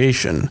God's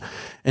creation.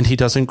 And he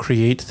doesn't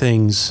create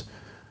things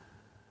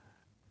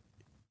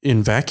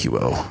in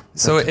vacuo.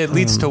 So it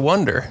leads to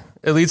wonder.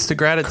 It leads to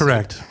gratitude.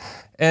 Correct.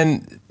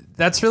 And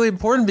that's really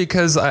important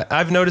because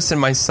I've noticed in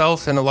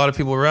myself and a lot of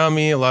people around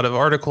me, a lot of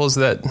articles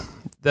that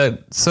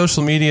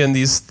social media and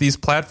these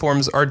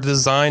platforms are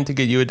designed to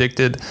get you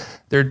addicted.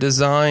 They're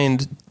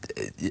designed,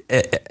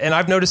 and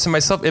I've noticed in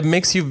myself, it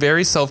makes you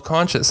very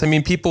self-conscious. I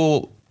mean,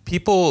 people,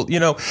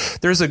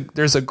 there's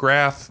a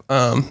graph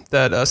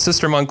that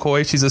Sister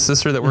Moncoy, she's a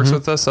sister that works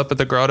with us up at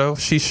the grotto.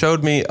 She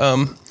showed me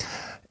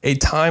a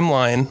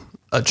timeline,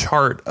 a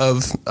chart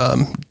of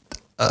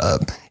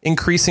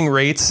increasing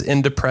rates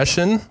in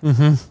depression,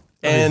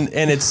 and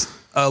it's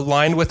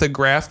aligned with a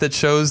graph that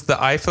shows the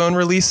iPhone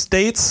release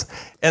dates,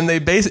 and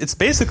it's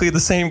basically the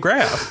same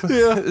graph.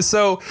 Yeah.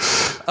 So,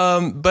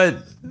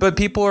 but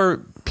people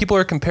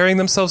are comparing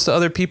themselves to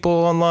other people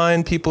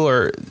online. People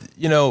are,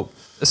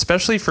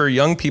 especially for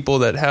young people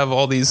that have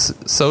all these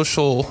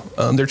social,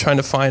 they're trying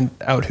to find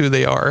out who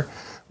they are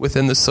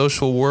within the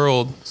social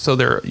world. So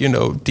they're,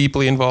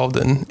 deeply involved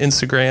in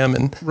Instagram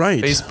and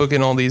Facebook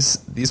and all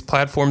these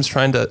platforms,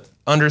 trying to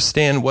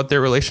understand what their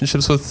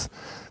relationships with,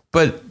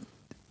 but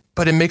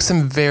it makes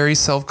them very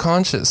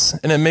self-conscious,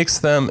 and it makes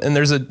them, and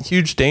there's a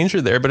huge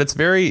danger there, but it's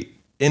very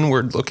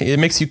inward looking. It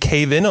makes you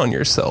cave in on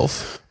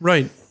yourself.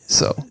 Right.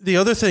 So the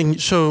other thing,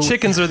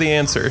 chickens are the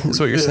answer, is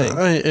what you're saying.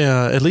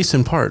 At least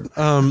in part.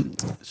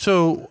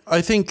 So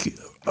I think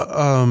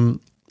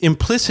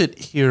implicit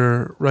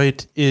here,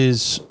 right,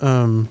 is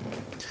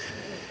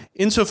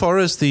insofar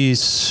as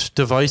these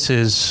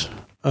devices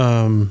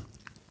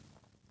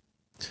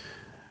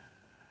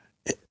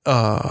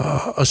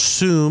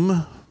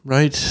assume,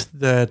 right,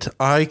 that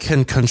I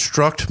can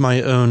construct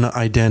my own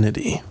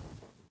identity,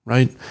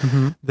 right?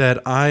 Mm-hmm. That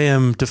I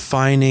am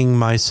defining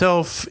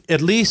myself, at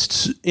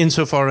least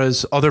insofar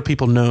as other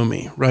people know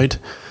me, right?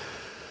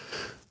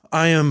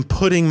 I am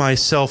putting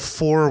myself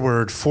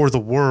forward for the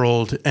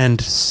world and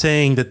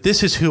saying that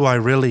this is who I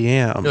really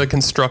am. You're like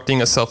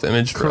constructing a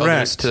self-image for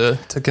others to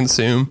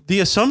consume. The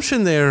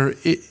assumption there,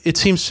 it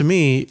seems to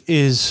me,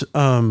 is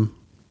how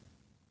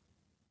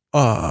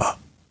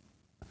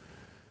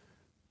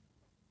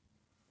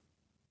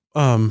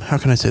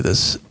can I say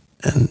this?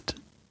 And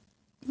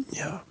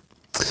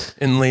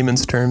in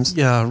layman's terms.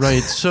 Yeah,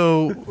 right.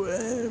 So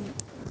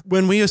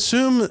when we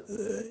assume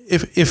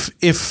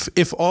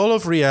if all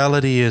of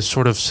reality is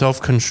sort of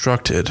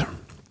self-constructed,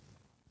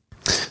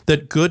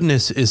 that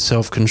goodness is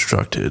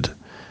self-constructed,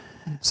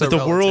 so that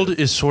the world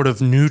is sort of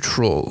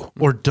neutral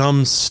or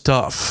dumb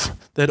stuff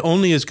that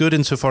only is good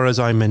insofar as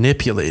I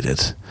manipulate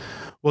it.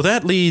 Well,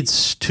 that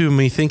leads to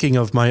me thinking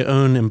of my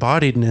own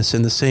embodiedness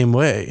in the same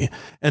way,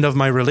 and of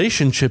my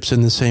relationships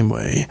in the same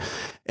way,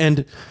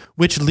 and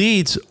which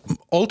leads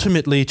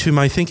ultimately to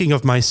my thinking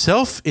of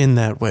myself in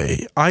that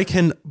way.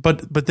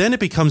 But then it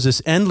becomes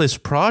this endless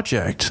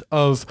project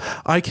of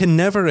I can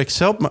never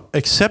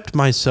accept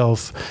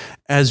myself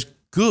as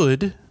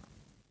good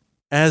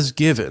as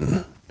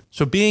given.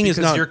 So being because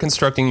is not, you're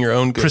constructing your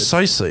own good.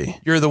 Precisely.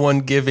 You're the one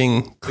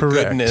giving the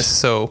Correct. goodness.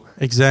 So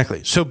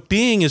exactly. So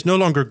being is no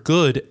longer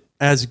good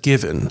as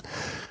given,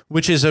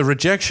 which is a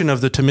rejection of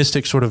the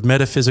Thomistic sort of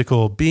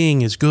metaphysical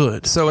being is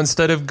good. So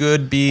instead of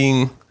good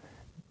being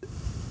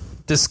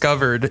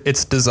discovered,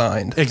 it's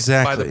designed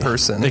by the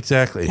person.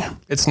 Exactly.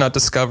 It's not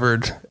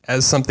discovered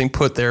as something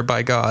put there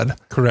by God.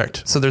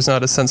 Correct. So there's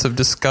not a sense of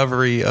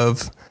discovery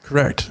of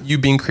correct you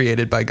being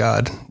created by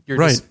God. You're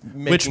right. Just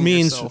making which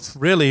means yourself.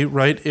 Really,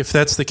 right, if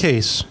that's the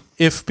case,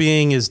 if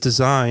being is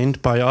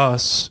designed by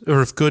us,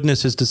 or if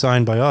goodness is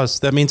designed by us,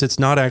 that means it's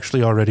not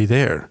actually already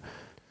there.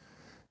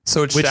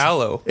 So it's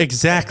shallow.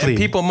 Exactly. And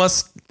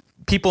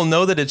people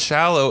know that it's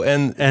shallow,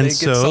 and they get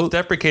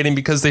self-deprecating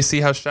because they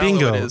see how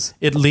shallow it is.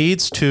 It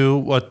leads to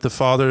what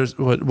is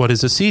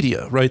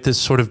acedia, right? This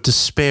sort of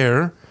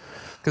despair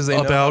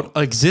about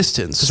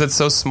existence. Because it's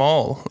so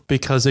small.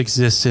 Because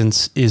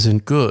existence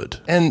isn't good.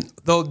 And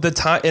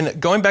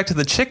going back to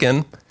the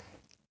chicken,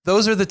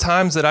 those are the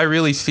times that I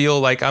really feel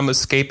like I'm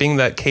escaping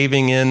that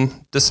caving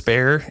in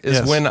despair,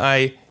 is when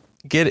I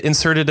get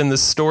inserted in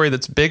this story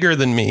that's bigger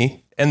than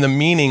me, and the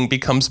meaning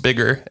becomes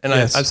bigger. And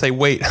I say,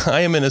 wait, I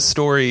am in a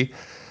story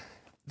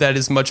that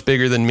is much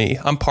bigger than me.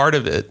 I'm part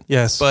of it.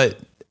 Yes.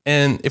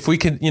 And if we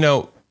could,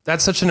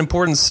 that's such an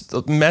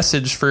important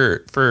message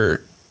for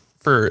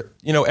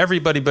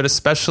everybody, but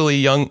especially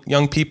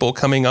young people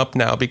coming up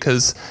now,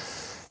 because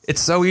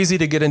it's so easy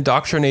to get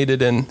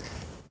indoctrinated in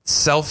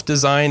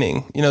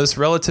self-designing. This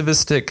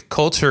relativistic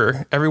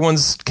culture,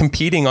 everyone's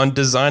competing on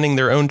designing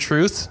their own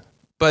truth,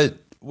 but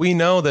we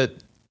know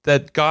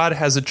that God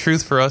has a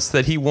truth for us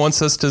that he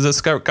wants us to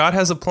discover. God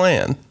has a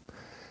plan.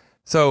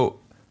 So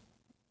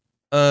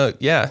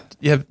Yeah,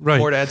 you have Right.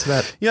 more to add to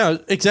that. Yeah,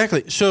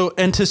 exactly. So,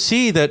 and to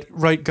see that,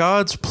 right,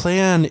 God's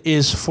plan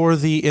is for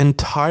the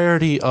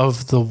entirety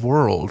of the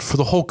world, for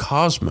the whole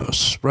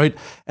cosmos, right?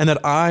 And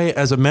that I,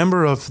 as a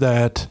member of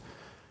that,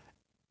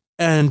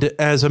 and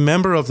as a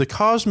member of the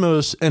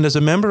cosmos, and as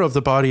a member of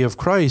the body of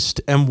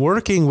Christ, am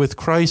working with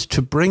Christ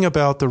to bring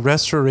about the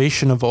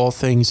restoration of all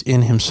things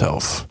in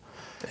himself.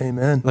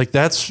 Amen. Like,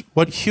 that's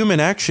what human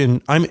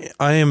action,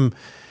 I am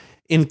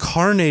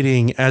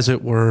incarnating, as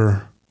it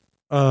were,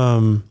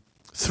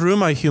 through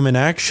my human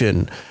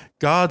action,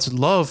 God's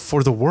love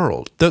for the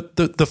world.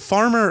 The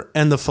farmer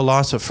and the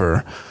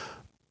philosopher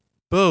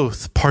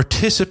both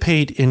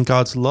participate in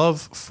God's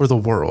love for the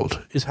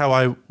world, is how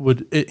I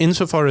would,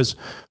 insofar as,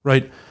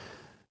 right,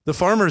 the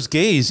farmer's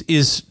gaze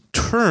is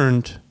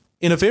turned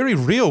in a very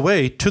real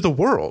way to the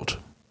world.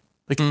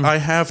 Like, I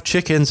have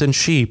chickens and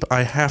sheep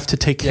I have to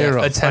take care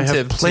of. I attentive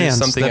have to plants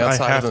something that I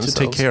outside have of to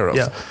take themselves. care of.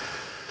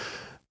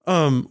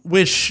 Yeah.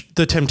 Which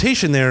the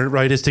temptation there,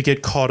 right, is to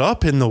get caught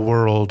up in the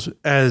world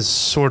as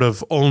sort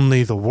of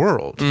only the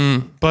world.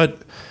 But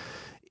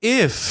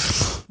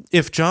if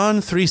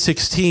John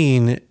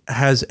 3:16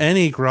 has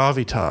any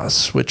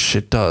gravitas, which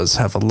it does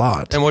have a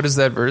lot, And what is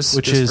that verse?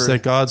 which Just is for-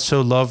 that God so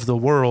loved the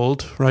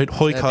world, right,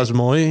 hoi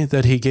kosmoi,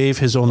 that he gave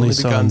his only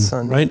begotten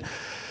son, Son. right?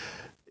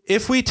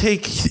 If we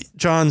take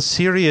John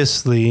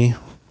seriously,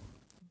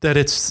 that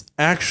it's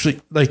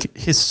actually like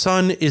his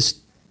son is,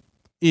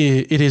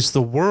 it is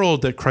the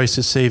world that Christ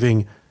is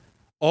saving,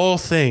 all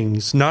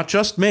things, not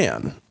just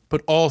man,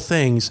 but all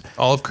things.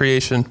 all of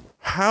creation.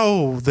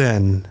 How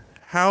then?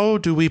 How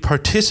do we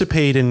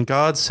participate in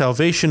God's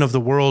salvation of the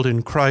world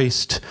in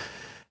Christ?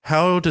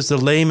 How does the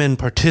layman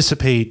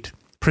participate?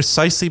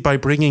 Precisely by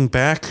bringing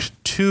back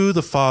to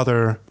the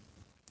Father,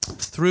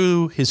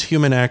 through his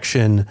human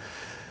action,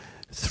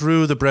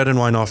 through the bread and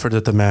wine offered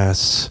at the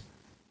Mass.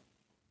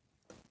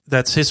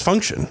 That's his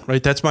function,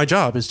 right? That's my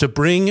job, is to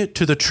bring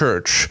to the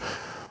church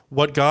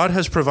what God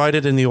has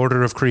provided in the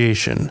order of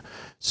creation,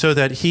 so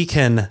that he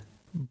can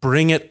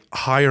bring it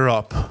higher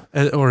up,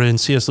 or in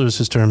C.S.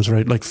 Lewis's terms,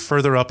 right, like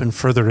further up and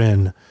further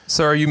in.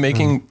 So are you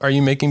making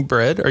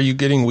bread? Are you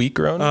getting wheat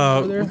grown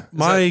over there? Is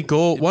My that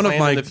goal, one of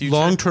plan in my the future?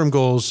 long-term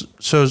goals.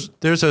 So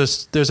there's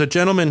a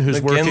gentleman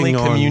who's McGinley working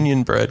on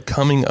communion bread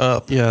coming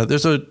up. Yeah,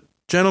 there's a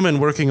gentleman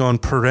working on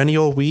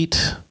perennial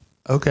wheat.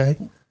 Okay.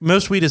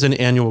 Most wheat is an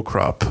annual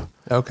crop,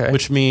 Okay.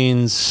 which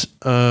means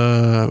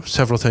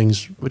several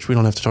things, which we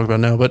don't have to talk about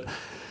now. But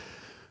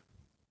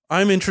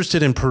I'm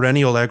interested in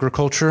perennial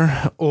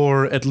agriculture,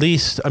 or at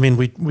least, I mean,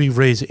 we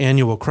raise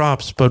annual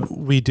crops, but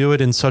we do it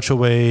in such a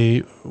way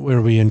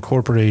where we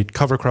incorporate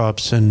cover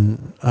crops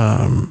and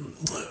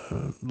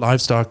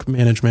livestock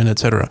management,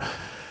 etc.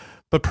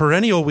 But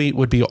perennial wheat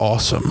would be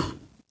awesome,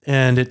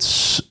 and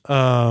it's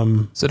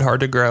Is it hard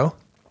to grow?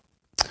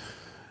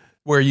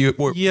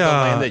 The Yeah.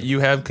 land that you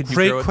have, could you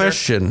great grow it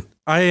question.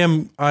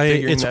 Figuring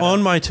It's that on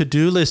out. my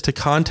to-do list to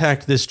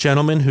contact this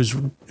gentleman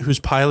who's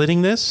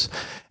piloting this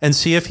and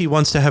see if he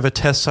wants to have a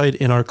test site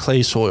in our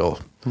clay soil.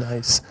 there?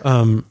 Nice.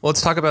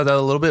 Let's talk about that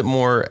a little bit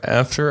more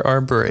after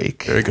our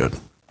break. Very good.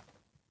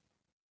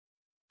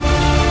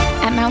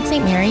 At Mount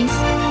St. Mary's,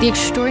 the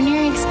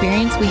extraordinary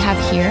experience we have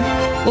here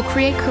will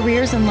create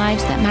careers and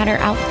lives that matter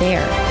out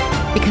there.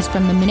 Because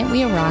from the minute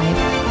we arrive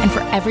and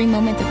for every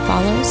moment that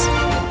follows,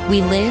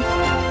 we live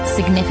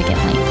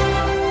significantly.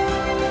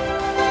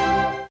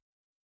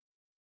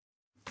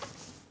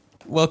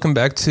 Welcome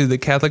back to the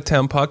Catholic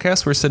Town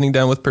podcast. We're sitting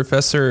down with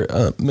Professor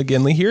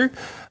McGinley here,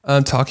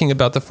 talking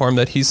about the farm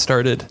that he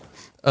started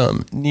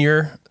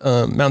near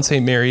Mount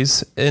St.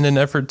 Mary's in an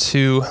effort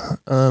to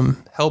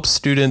help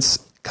students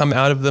come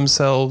out of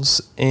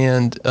themselves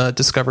and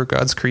discover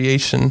God's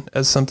creation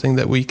as something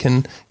that we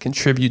can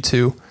contribute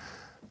to.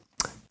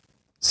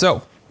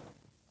 So,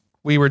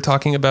 we were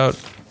talking about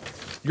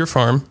your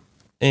farm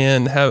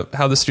and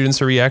how the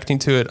students are reacting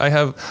to it. I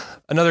have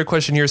another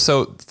question here.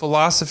 So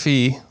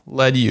philosophy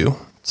and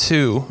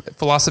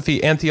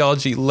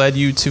theology led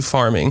you to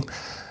farming.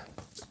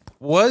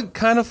 What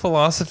kind of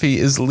philosophy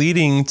is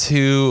leading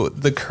to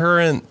the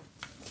current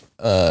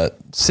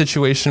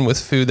situation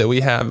with food that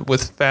we have,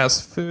 with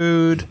fast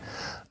food,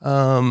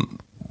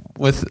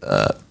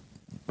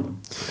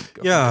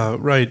 Yeah,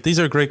 right. These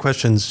are great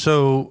questions.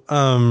 So,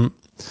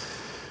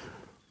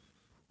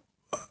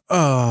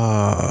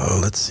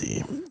 let's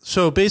see.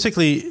 So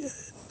basically,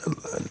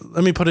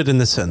 let me put it in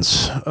this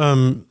sense.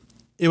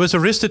 It was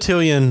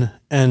Aristotelian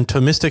and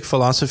Thomistic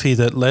philosophy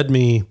that led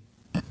me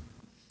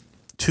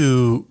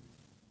to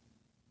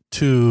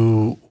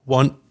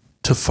want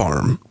to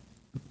farm.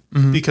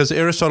 Mm-hmm. Because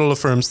Aristotle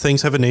affirms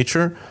things have a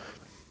nature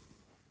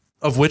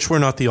of which we're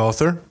not the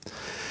author,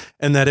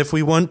 and that if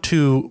we want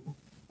to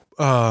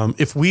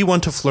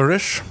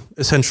flourish,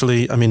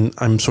 essentially, I mean,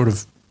 I'm sort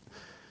of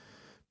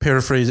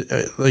paraphrase,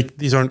 like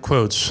these aren't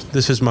quotes.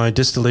 This is my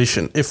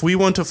distillation. If we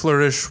want to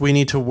flourish, we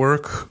need to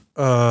work,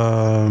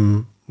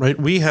 right?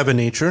 We have a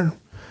nature,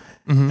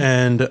 mm-hmm.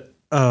 and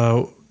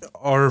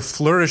our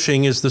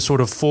flourishing is the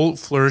sort of full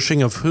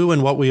flourishing of who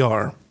and what we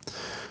are.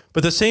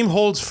 But the same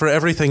holds for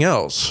everything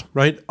else,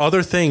 right?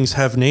 Other things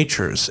have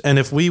natures. And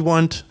if we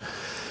want,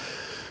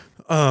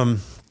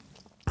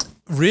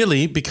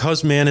 really,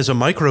 because man is a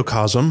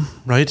microcosm,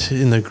 right?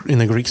 In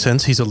the Greek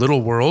sense, he's a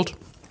little world.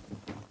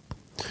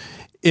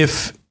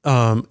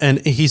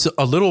 And he's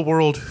a little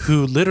world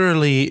who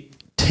literally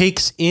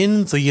takes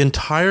in the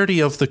entirety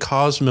of the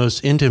cosmos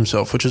into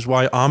himself, which is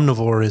why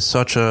omnivore is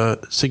such a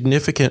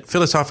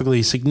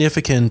philosophically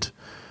significant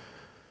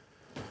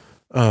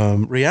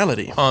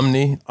reality.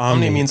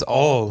 Omni means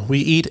all. We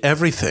eat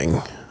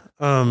everything.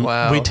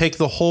 Wow. We take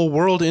the whole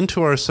world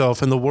into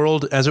ourselves, and the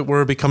world, as it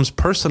were, becomes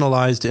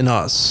personalized in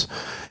us.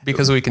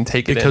 Because we can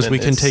take it in. Because we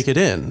can take it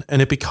in, and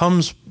it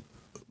becomes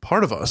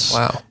part of us.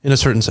 Wow. In a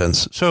certain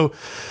sense. So,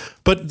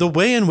 but the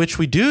way in which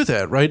we do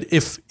that, right?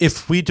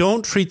 If we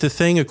don't treat the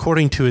thing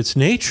according to its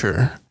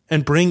nature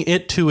and bring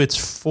it to its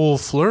full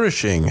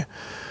flourishing,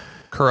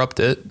 corrupt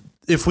it.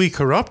 If we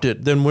corrupt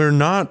it, then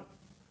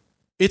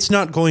it's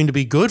not going to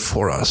be good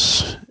for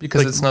us.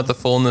 Because it's not the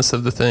fullness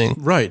of the thing.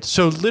 Right.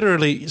 So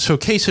literally,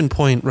 case in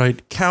point,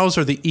 right? Cows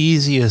are the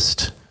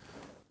easiest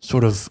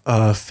sort of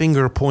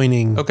finger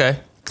pointing.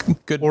 Okay.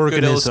 Good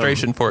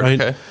illustration for it.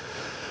 Right?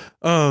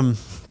 Okay.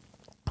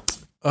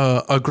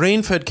 A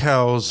grain-fed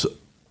cow's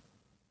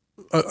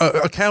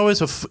a cow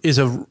is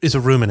a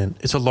ruminant.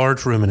 It's a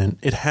large ruminant.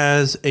 It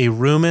has a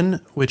rumen,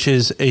 which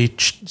is a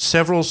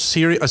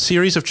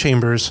series of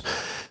chambers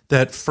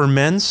that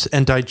ferments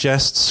and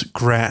digests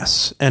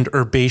grass and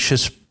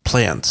herbaceous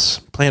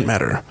plant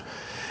matter.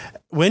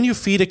 When you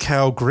feed a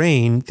cow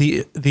grain,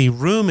 the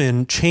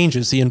rumen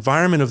changes. The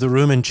environment of the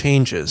rumen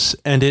changes,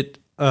 and it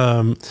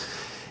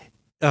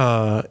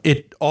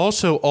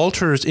also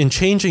alters, in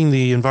changing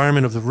the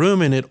environment of the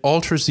rumen, it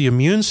alters the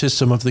immune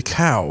system of the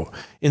cow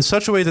in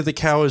such a way that the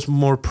cow is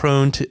more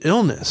prone to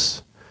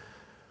illness.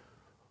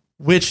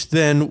 Which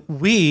then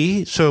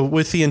so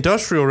with the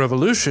Industrial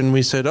Revolution,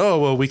 we said, oh,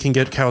 well, we can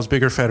get cows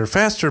bigger, fatter,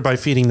 faster by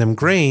feeding them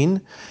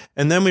grain.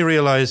 And then we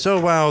realized, oh,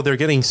 wow, they're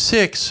getting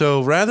sick.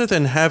 So rather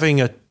than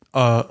having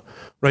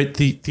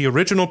the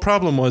original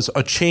problem was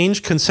a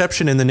changed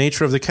conception in the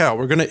nature of the cow.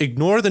 We're going to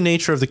ignore the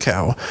nature of the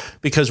cow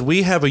because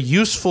we have a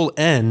useful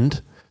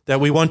end that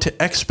we want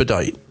to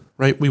expedite,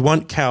 right? We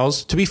want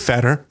cows to be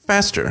fatter,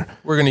 faster.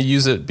 We're going to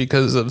use it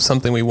because of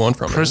something we want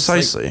from it.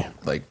 Precisely.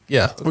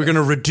 Yeah. Okay. We're going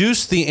to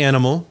reduce the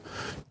animal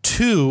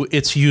to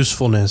its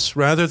usefulness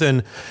rather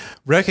than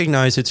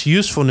recognize its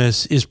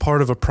usefulness is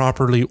part of a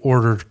properly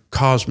ordered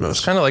cosmos.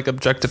 It's kind of like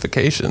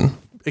objectification.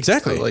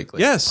 Exactly. Like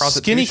yes.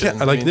 Skinny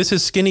cow. This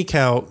is skinny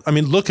cow. I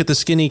mean, look at the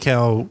skinny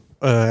cow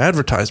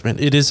advertisement.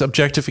 It is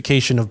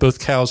objectification of both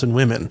cows and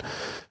women.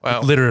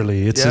 Wow.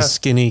 Literally, it's a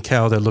skinny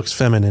cow that looks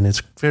feminine.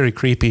 It's very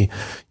creepy.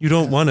 You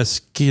don't want a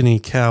skinny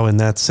cow in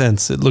that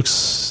sense. It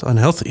looks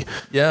unhealthy.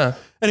 Yeah.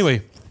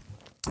 Anyway,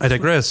 I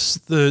digress.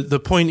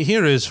 The point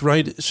here is,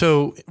 right,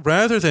 so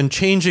rather than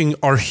changing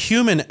our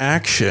human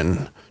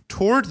action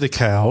toward the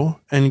cow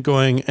and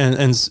going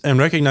and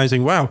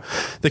recognizing, wow,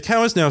 the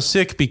cow is now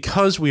sick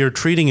because we are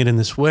treating it in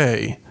this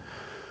way,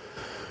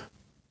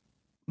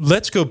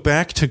 let's go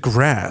back to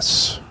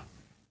grass.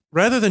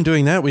 Rather than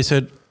doing that, we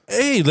said,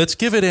 hey, let's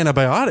give it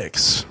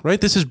antibiotics, right?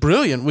 This is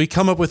brilliant. We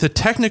come up with a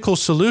technical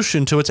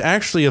solution to what's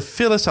actually a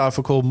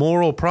philosophical,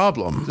 moral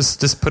problem.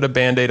 Just put a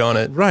Band-Aid on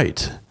it.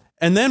 Right.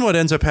 And then what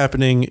ends up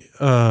happening,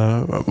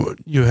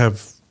 you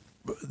have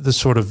the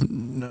sort of,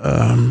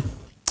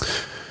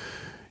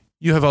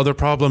 you have other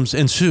problems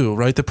ensue,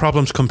 right? The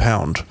problems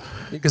compound.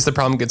 Because the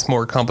problem gets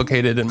more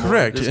complicated and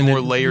correct. There's and more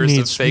layers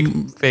of fake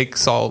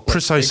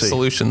precisely. Fake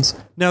solutions.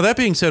 Now, that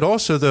being said,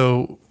 also,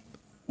 though,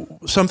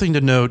 something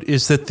to note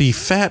is that the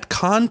fat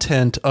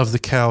content of the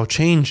cow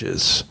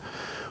changes.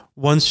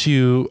 Once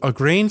a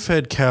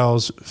grain-fed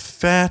cow's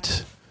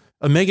fat,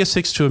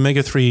 omega-6 to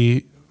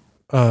omega-3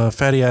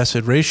 fatty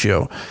acid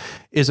ratio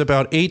is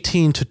about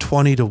 18 to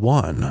 20 to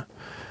 1.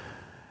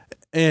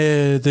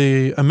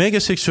 The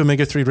omega-6 to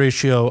omega-3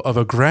 ratio of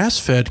a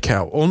grass-fed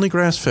cow, only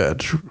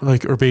grass-fed,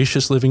 like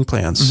herbaceous living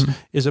plants,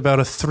 is about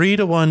a 3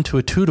 to 1 to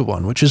a 2 to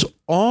 1, which is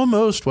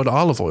almost what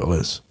olive oil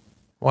is.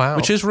 Wow.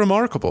 Which is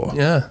remarkable.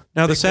 Yeah.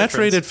 Now, the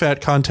saturated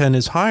fat content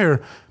is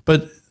higher,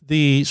 but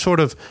the sort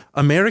of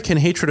American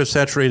hatred of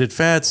saturated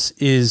fats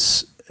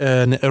is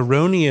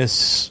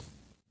it's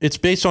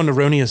based on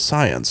erroneous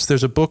science.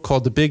 There's a book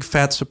called The Big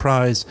Fat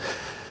Surprise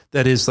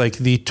that is like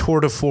the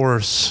tour de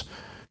force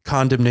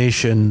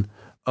condemnation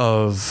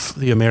of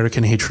the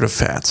American hatred of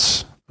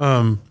fats,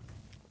 of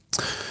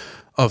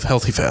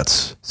healthy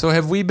fats. So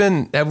have we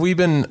been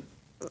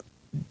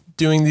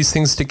doing these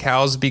things to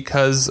cows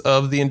because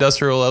of the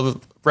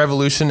Industrial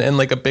Revolution and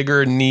like a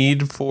bigger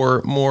need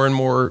for more and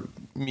more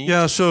meat?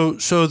 Yeah. So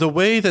the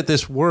way that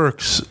this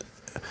works,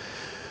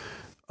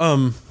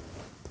 so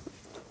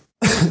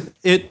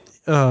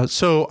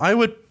I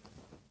would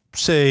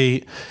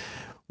say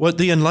what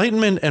the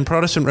Enlightenment and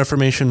Protestant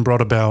Reformation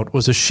brought about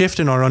was a shift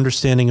in our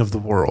understanding of the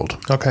world.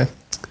 Okay.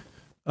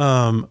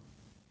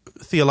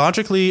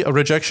 Theologically, a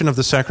rejection of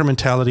the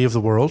sacramentality of the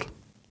world.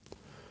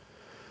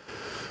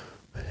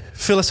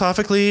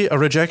 philosophically a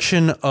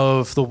rejection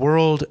of the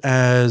world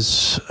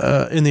as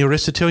in the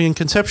Aristotelian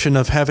conception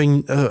of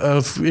having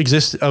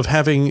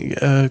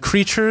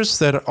creatures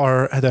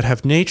that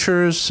have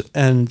natures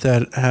and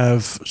that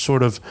have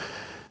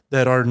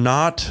that are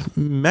not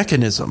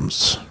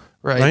mechanisms.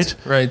 Right.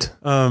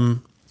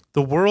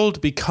 The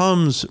world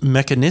becomes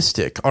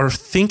mechanistic. Our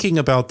thinking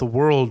about the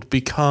world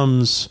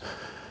becomes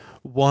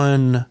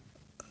one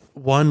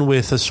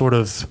with a sort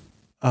of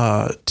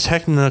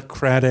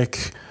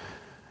technocratic,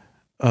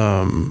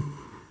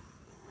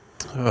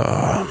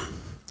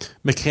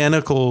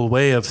 mechanical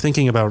way of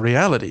thinking about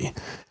reality.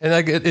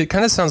 And it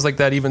kind of sounds like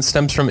that even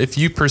stems from if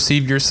you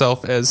perceive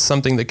yourself as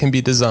something that can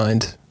be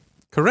designed,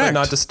 correct, but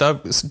not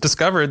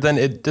discovered, then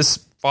it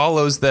just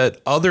follows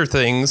that other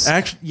things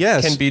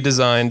can be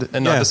designed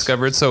and not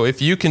discovered. So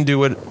if you can do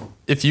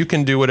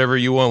whatever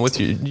you want with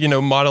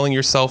modeling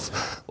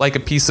yourself like a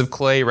piece of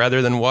clay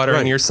rather than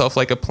watering yourself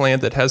like a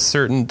plant that has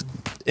certain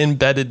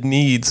embedded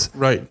needs,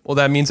 right? Well,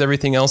 that means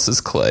everything else is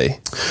clay,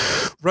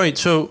 right?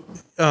 So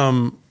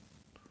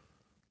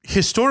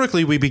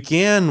historically, we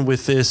began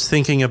with this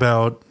thinking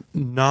about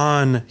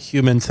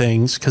non-human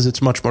things because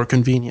it's much more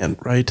convenient,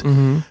 right?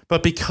 Mm-hmm.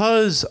 But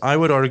because I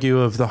would argue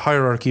of the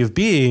hierarchy of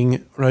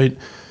being, right?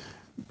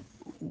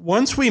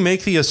 Once we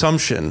make the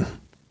assumption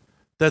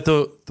that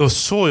the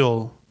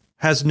soil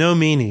has no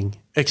meaning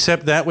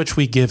except that which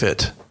we give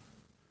it,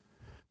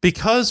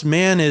 because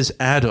man is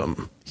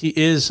Adam, he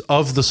is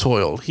of the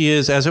soil. He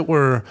is, as it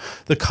were,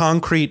 the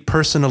concrete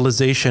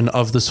personalization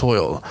of the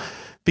soil.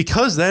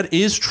 Because that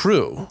is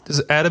true.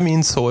 Does Adam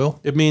mean soil?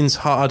 It means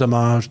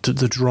ha'adamah,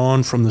 the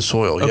drawn from the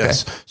soil, okay.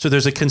 Yes. So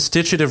there's a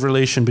constitutive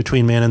relation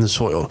between man and the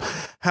soil.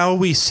 How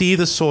we see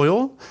the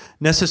soil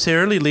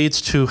necessarily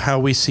leads to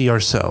how we see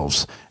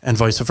ourselves, and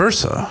vice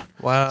versa.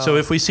 Wow. So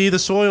if we see the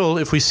soil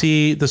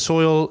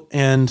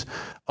and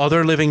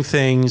other living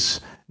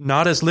things,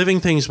 not as living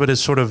things, but as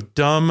sort of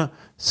dumb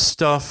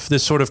stuff,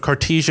 this sort of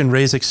Cartesian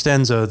res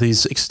extensa,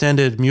 these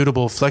extended,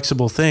 mutable,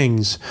 flexible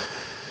things,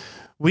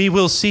 we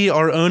will see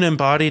our own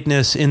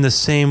embodiedness in the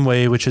same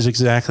way, which is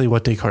exactly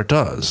what Descartes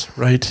does,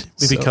 right?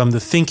 We become the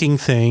thinking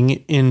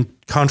thing in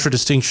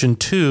contradistinction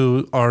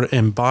to our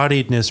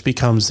embodiedness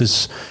becomes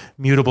this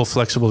mutable,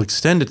 flexible,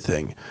 extended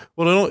thing.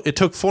 Well, it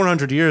took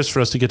 400 years for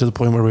us to get to the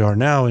point where we are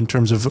now in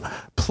terms of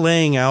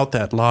playing out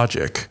that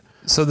logic.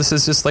 So this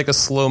is just like a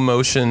slow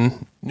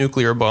motion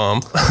nuclear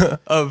bomb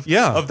of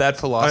that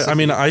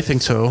philosophy. I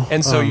think so.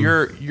 And so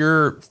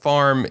your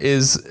farm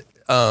is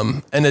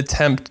an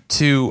attempt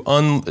to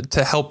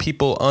help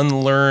people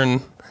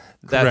unlearn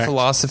that Correct.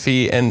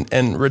 philosophy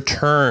and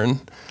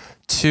return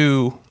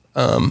to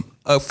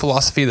a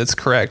philosophy that's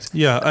correct.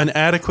 Yeah, an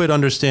adequate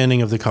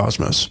understanding of the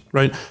cosmos,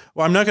 right?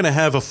 Well, I'm not going to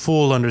have a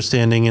full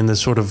understanding in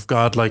this sort of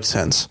godlike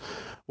sense.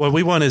 What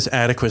we want is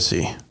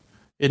adequacy.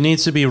 It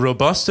needs to be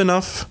robust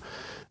enough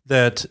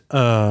that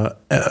that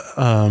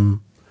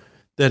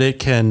it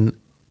can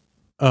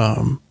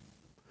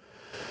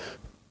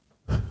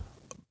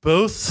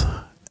both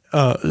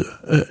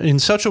in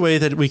such a way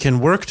that we can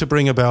work to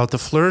bring about the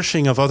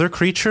flourishing of other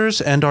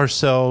creatures and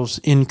ourselves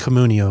in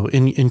communio,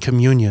 in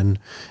communion,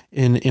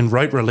 in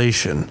right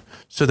relation,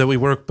 so that we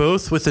work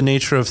both with the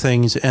nature of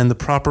things and the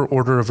proper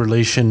order of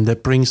relation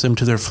that brings them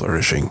to their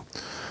flourishing.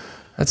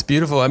 That's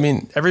beautiful. I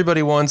mean,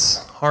 everybody wants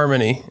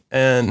harmony,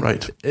 and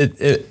right.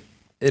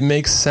 It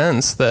makes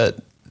sense that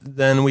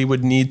then we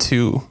would need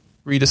to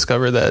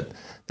rediscover that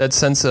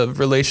sense of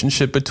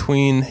relationship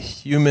between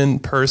human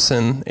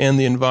person and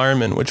the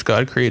environment which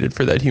God created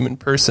for that human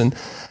person.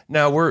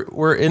 Now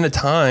we're in a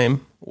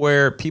time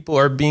where people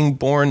are being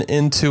born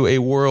into a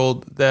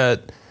world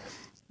that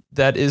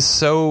is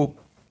so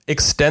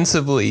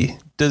extensively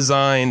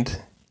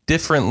designed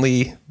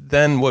differently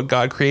than what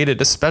God created.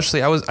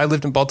 Especially I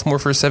lived in Baltimore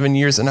for 7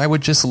 years, and I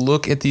would just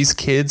look at these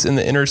kids in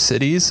the inner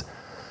cities,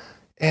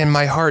 and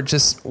my heart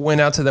just went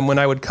out to them. When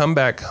I would come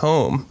back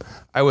home,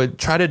 I would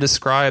try to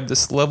describe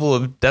this level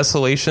of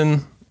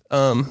desolation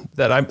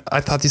that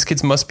I thought these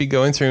kids must be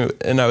going through.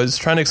 And I was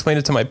trying to explain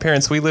it to my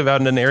parents. We live out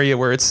in an area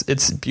where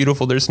it's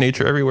beautiful. There's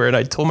nature everywhere. And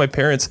I told my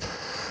parents,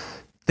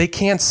 they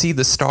can't see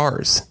the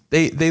stars.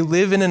 They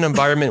live in an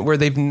environment where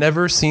they've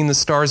never seen the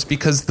stars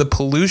because the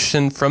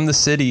pollution from the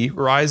city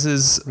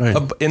rises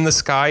up in the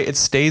sky. It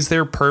stays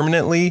there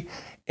permanently.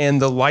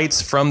 And the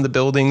lights from the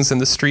buildings and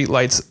the street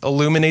lights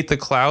illuminate the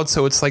clouds.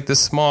 So it's like the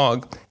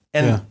smog.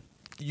 And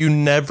you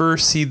never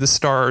see the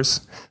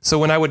stars. So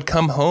when I would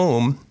come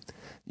home,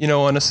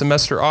 on a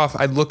semester off,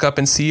 I'd look up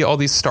and see all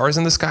these stars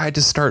in the sky. I'd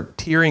just start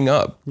tearing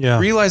up,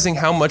 realizing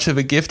how much of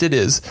a gift it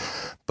is,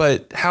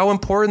 but how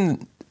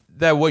important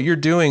that what you're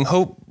doing.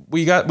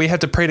 We have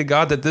to pray to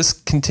God that this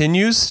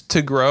continues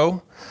to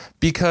grow,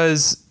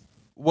 because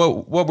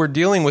what we're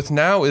dealing with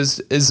now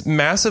is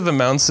massive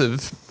amounts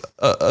of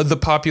the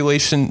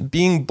population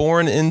being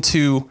born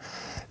into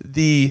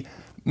the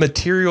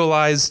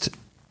materialized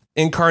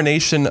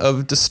incarnation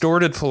of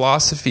distorted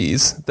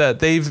philosophies that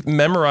they've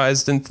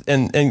memorized and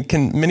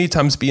can many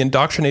times be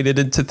indoctrinated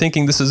into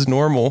thinking this is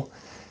normal.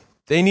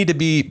 They need to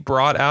be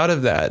brought out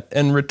of that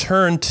and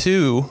return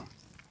to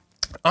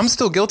I'm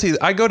still guilty.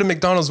 I go to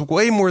McDonald's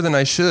way more than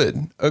I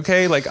should.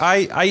 Okay. Like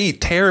I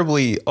eat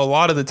terribly a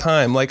lot of the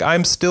time. Like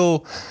I'm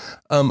still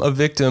a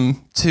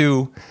victim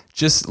to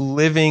just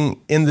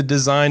living in the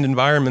designed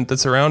environment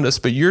that's around us.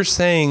 But you're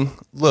saying,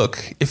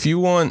 look, if you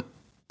want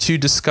to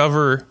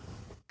discover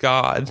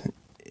God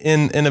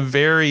in a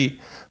very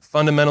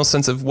fundamental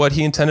sense of what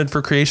he intended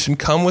for creation,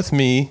 come with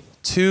me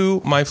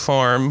to my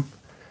farm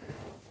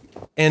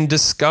and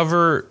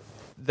discover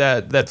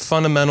that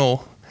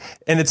fundamental,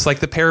 and it's like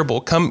the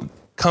parable, come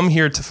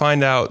here to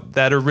find out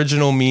that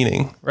original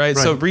meaning, right?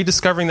 So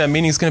rediscovering that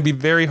meaning is going to be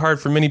very hard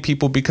for many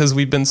people because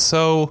we've been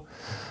so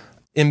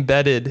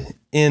embedded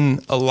in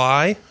a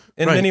lie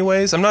in many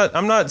ways. I'm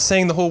not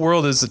saying the whole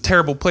world is a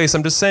terrible place.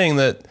 I'm just saying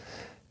that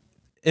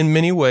in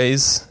many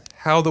ways,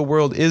 how the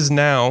world is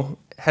now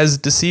has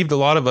deceived a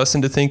lot of us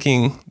into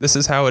thinking this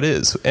is how it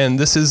is. And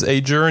this is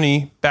a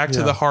journey back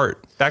to the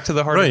heart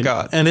of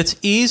God. And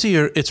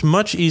it's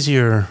much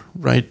easier,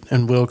 right?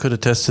 And Will could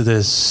attest to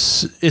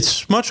this.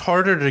 It's much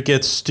harder to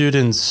get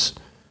students,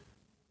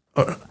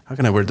 or how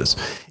can I word this?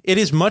 It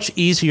is much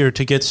easier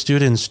to get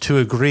students to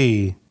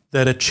agree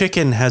that a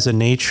chicken has a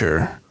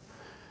nature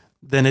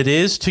than it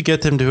is to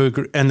get them to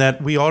agree, and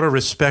that we ought to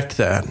respect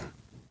that,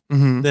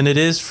 than it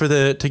is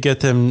to get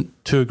them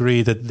to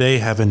agree that they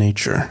have a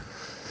nature.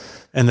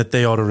 And that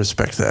they ought to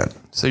respect that.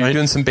 So you're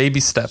doing some baby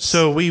steps.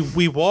 So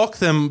we walk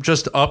them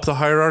just up the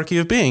hierarchy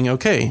of being.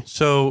 Okay,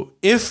 so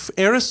if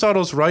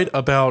Aristotle's right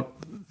about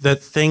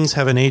that things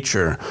have a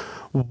nature,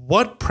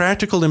 what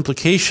practical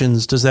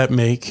implications does that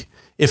make?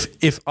 If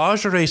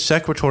agere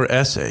sequitur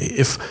esse,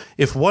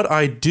 if what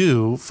I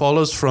do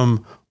follows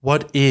from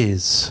what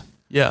is,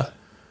 if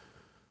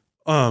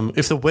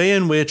the way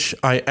in which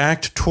I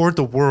act toward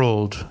the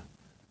world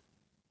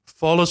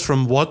follows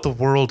from what the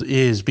world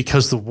is,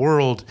 because the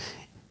world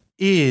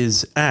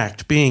is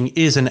act, being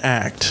is an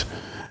act,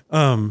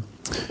 and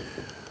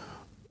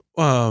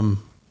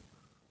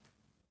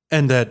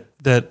that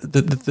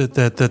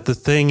the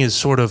thing is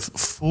sort of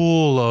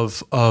full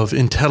of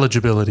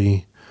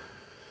intelligibility,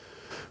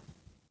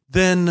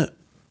 then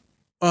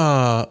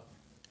like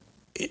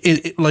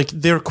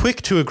they're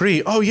quick to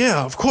agree. Oh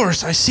yeah, of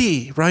course, I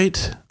see,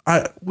 right?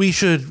 We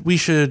should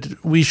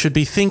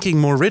be thinking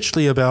more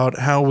richly about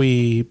how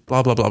we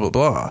blah blah blah blah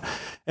blah.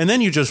 And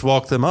then you just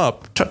walk them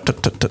up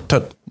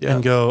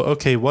and go,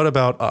 okay, what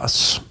about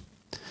us?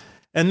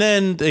 And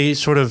then they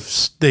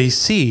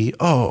see,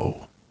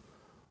 oh,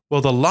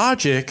 well, the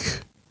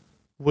logic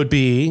would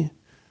be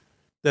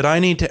that I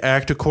need to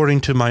act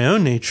according to my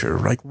own nature.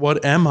 Like,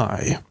 what am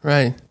I?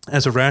 Right.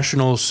 As a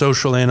rational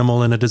social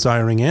animal and a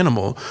desiring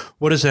animal,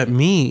 what does that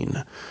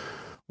mean?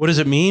 What does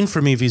it mean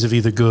for me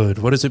vis-a-vis the good?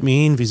 What does it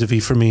mean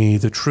vis-a-vis for me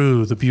the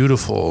true, the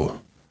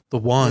beautiful, the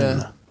one?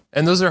 Yeah.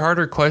 And those are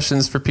harder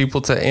questions for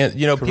people to answer.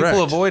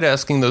 People avoid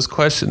asking those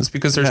questions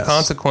because there's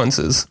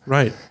consequences.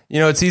 Right.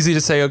 It's easy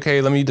to say,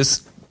 okay, let me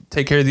just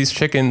take care of these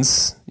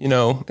chickens, in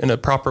a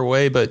proper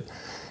way. But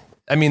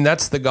I mean,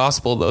 that's the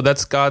gospel though.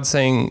 That's God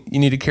saying you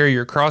need to carry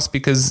your cross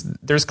because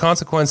there's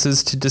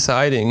consequences to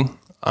deciding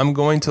I'm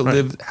going to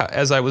live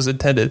as I was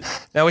intended.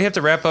 Now we have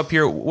to wrap up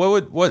here.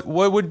 What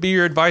would be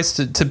your advice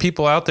to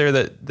people out there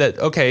that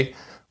okay,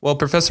 well,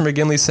 Professor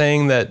McGinley's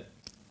saying that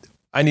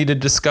I need to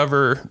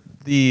discover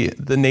the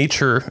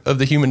nature of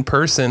the human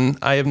person.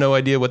 I have no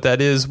idea what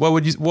that is.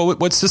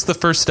 What's just the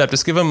first step?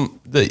 Just give them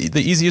the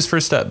easiest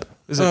first step.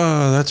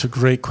 That's a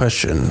great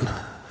question.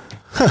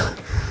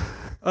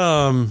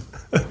 No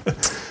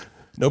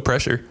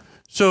pressure.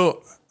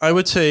 So I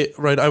would say,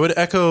 I would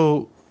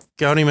echo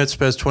Gaudium et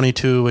Spes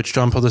 22, which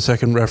John Paul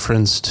II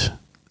referenced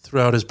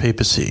throughout his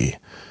papacy.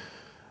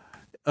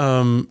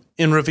 In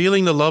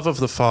revealing the love of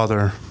the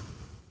Father,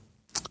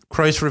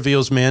 Christ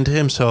reveals man to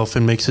himself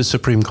and makes his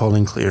supreme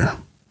calling clear.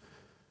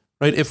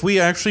 Right? If we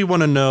actually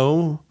want to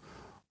know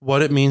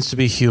what it means to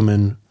be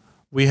human,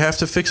 we have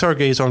to fix our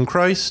gaze on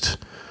Christ,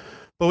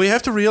 but we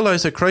have to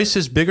realize that Christ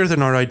is bigger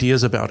than our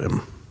ideas about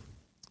him.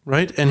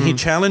 Right? And he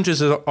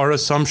challenges our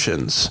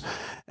assumptions.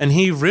 And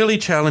he really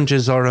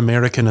challenges our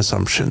American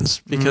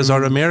assumptions because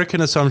our American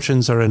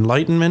assumptions are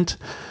enlightenment.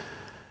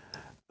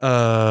 They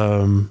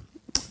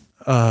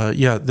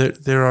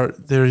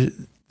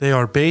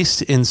are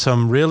based in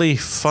some really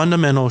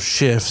fundamental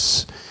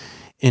shifts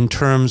in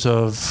terms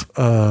of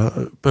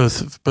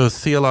both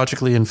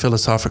theologically and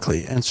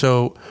philosophically. And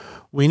so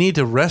we need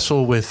to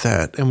wrestle with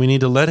that, and we need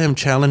to let him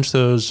challenge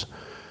those.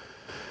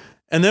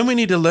 And then we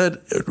need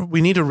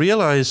to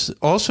realize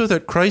also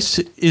that Christ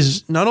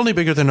is not only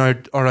bigger than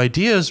our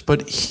ideas,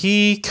 but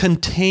he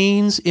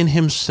contains in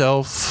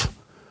himself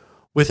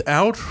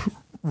without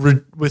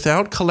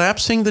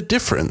collapsing the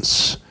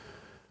difference.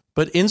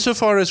 But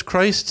insofar as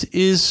Christ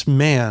is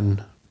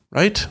man,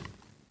 right?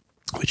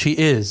 Which he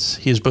is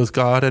both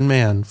God and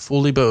man,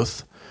 fully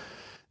both.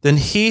 Then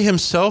he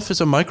himself is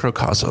a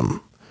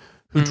microcosm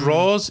who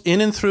draws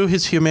in and through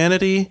his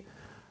humanity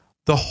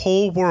the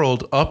whole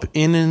world up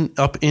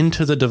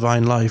into the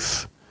divine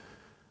life.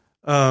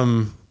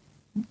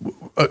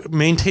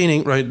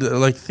 maintaining, right?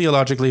 Like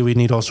theologically, we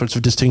need all sorts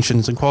of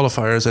distinctions and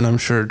qualifiers, and I'm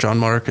sure John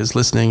Mark is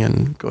listening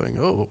and going,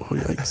 "Oh,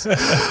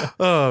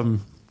 yikes!"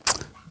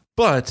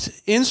 But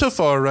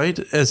insofar, right,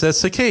 as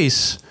that's the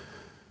case,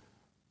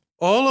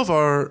 all of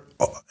our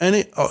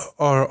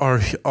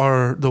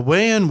the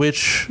way in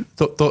which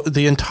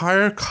the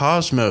entire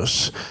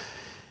cosmos,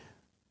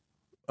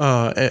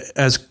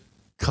 as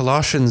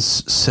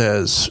Colossians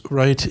says,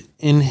 right,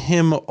 in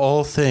Him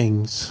all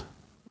things.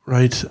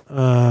 Right,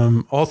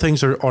 all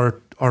things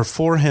are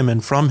for Him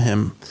and from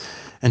Him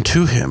and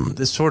to Him.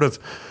 This sort of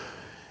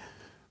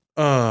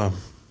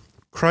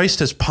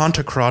Christ as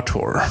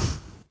Pantocrator,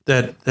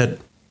 that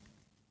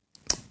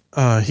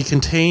He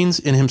contains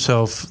in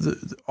Himself.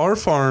 Our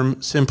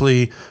farm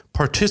simply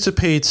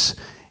participates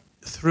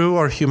through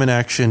our human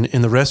action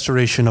in the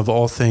restoration of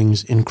all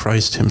things in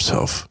Christ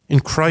Himself,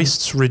 in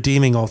Christ's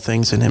redeeming all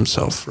things in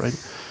Himself. Right.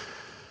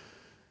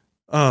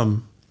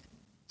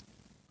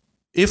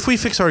 If we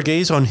fix our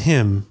gaze on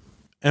Him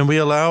and we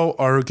allow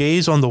our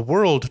gaze on the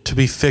world to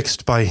be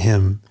fixed by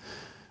Him,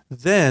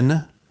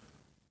 then,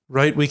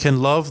 right, we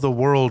can love the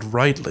world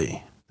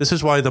rightly. This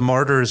is why the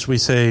martyrs, we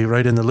say,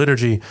 right, in the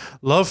liturgy,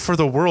 love for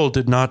the world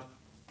did not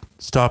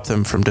stop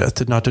them from death,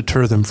 did not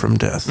deter them from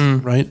death,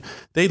 right?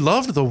 They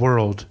loved the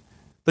world.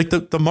 Like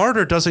the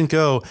martyr doesn't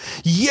go,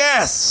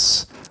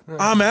 yes,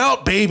 I'm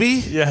out,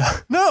 baby. Yeah.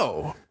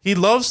 No. He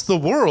loves the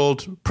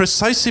world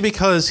precisely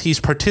because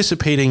he's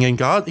participating in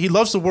God. He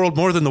loves the world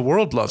more than the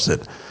world loves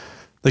it.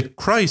 Like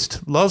Christ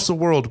loves the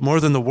world more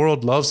than the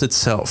world loves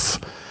itself.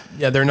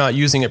 Yeah, they're not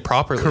using it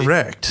properly.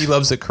 Correct. He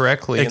loves it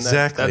correctly.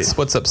 Exactly. And that's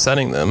what's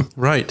upsetting them.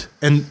 Right.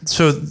 And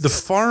so the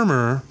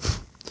farmer,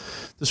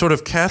 the sort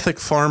of Catholic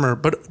farmer,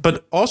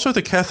 but also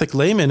the Catholic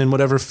layman in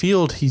whatever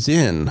field he's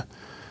in,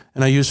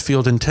 and I use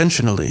field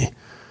intentionally,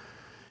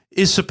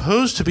 is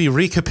supposed to be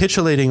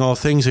recapitulating all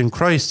things in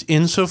Christ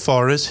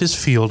insofar as his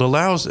field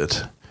allows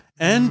it.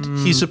 And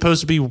he's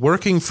supposed to be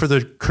working for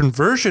the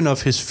conversion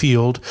of his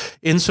field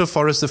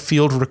insofar as the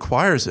field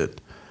requires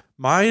it.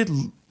 My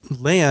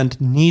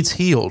land needs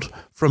healed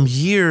from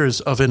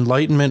years of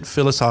Enlightenment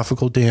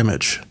philosophical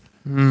damage.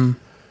 The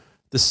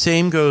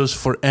same goes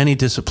for any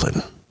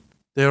discipline.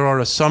 There are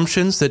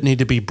assumptions that need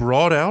to be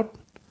brought out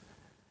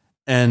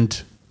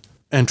and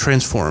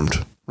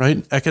transformed.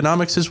 Right?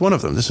 Economics is one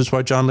of them. This is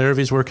why John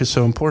Larravee's work is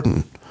so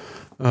important.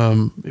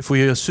 If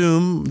we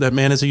assume that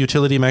man is a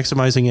utility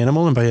maximizing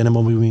animal, and by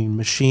animal we mean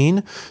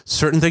machine,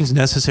 certain things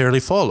necessarily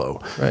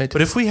follow. Right.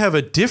 But if we have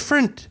a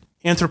different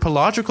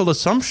anthropological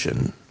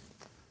assumption,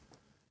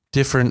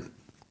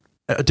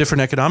 a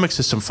different economic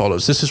system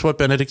follows. This is what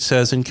Benedict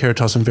says in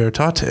Caritas in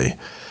Veritate,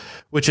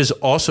 which is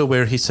also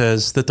where he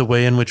says that the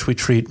way in which we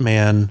treat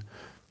man,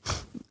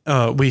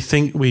 we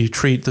think we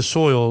treat the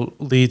soil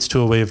leads to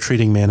a way of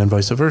treating man and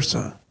vice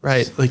versa.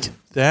 Right. Like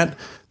that,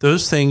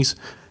 those things,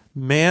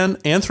 man,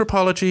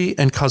 anthropology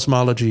and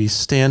cosmology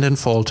stand and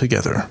fall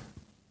together.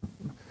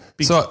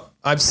 So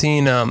I've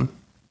seen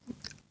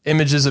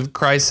images of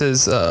Christ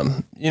as,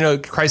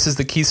 Christ is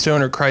the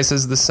keystone or Christ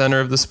is the center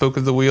of the spoke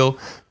of the wheel.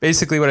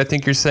 Basically what I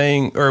think you're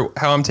saying, or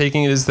how I'm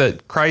taking it, is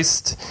that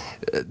Christ,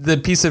 the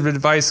piece of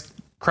advice,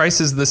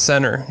 Christ is the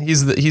center.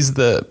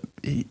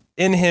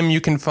 In Him you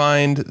can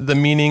find the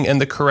meaning and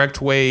the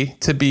correct way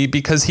to be,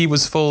 because He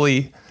was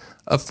fully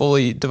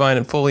divine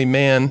and fully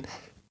man.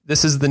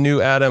 This is the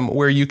new Adam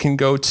where you can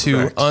go to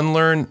Correct.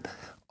 Unlearn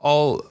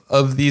all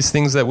of these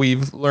things that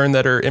we've learned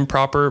that are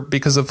improper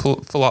because of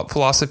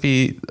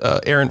philosophy,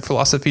 errant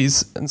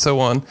philosophies, and so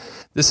on.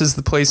 This is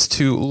the place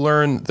to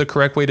learn the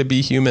correct way to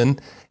be human,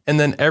 and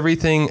then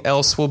everything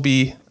else will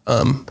be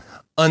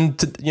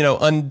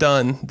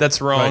undone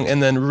that's wrong, Right.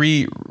 and then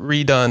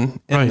redone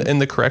in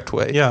the correct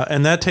way. Yeah,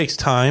 and that takes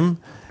time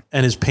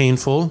and is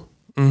painful,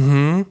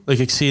 like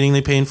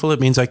exceedingly painful. It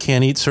means I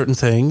can't eat certain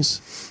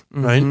things,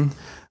 right?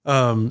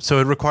 So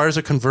it requires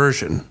a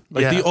conversion.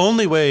 Like the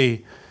only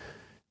way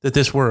that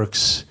this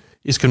works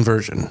is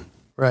conversion.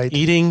 Right.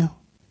 Eating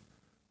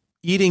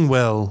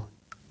well,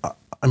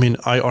 I mean,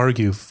 I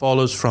argue,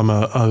 follows from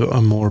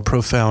a more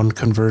profound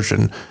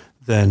conversion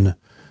than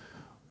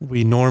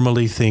we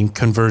normally think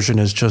conversion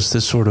is just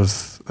this sort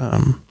of,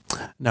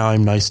 now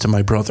I'm nice to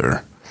my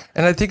brother.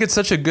 And I think it's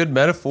such a good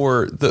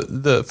metaphor,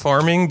 the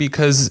farming,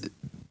 because,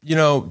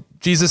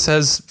 Jesus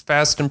says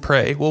fast and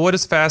pray. Well, what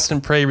does fast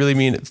and pray really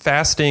mean?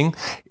 Fasting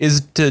is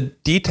to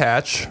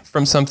detach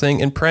from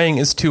something, and praying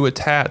is to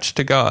attach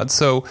to God.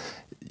 So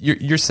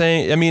you're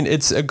saying, I mean,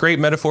 it's a great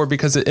metaphor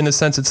because in a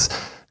sense, it's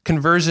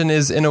conversion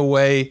is in a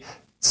way,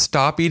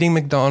 stop eating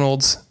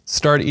McDonald's,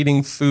 start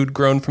eating food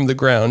grown from the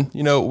ground.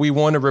 We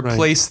want to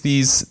replace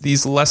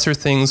these lesser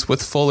things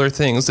with fuller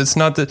things. It's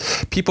not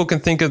that people can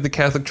think of the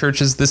Catholic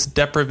Church as this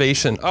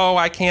deprivation. Oh,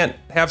 I can't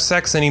have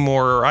sex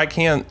anymore, or I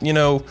can't,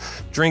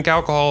 drink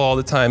alcohol all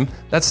the time.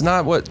 That's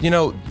not what,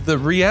 the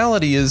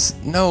reality is,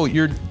 no,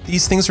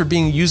 these things are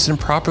being used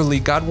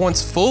improperly. God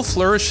wants full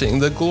flourishing.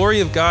 The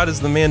glory of God is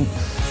the man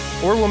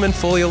or woman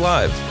fully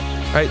alive,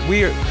 right?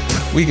 We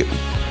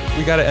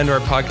got to end our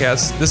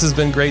podcast. This has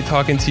been great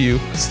talking to you,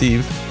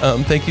 Steve.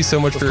 Thank you so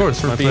much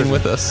for being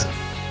with us.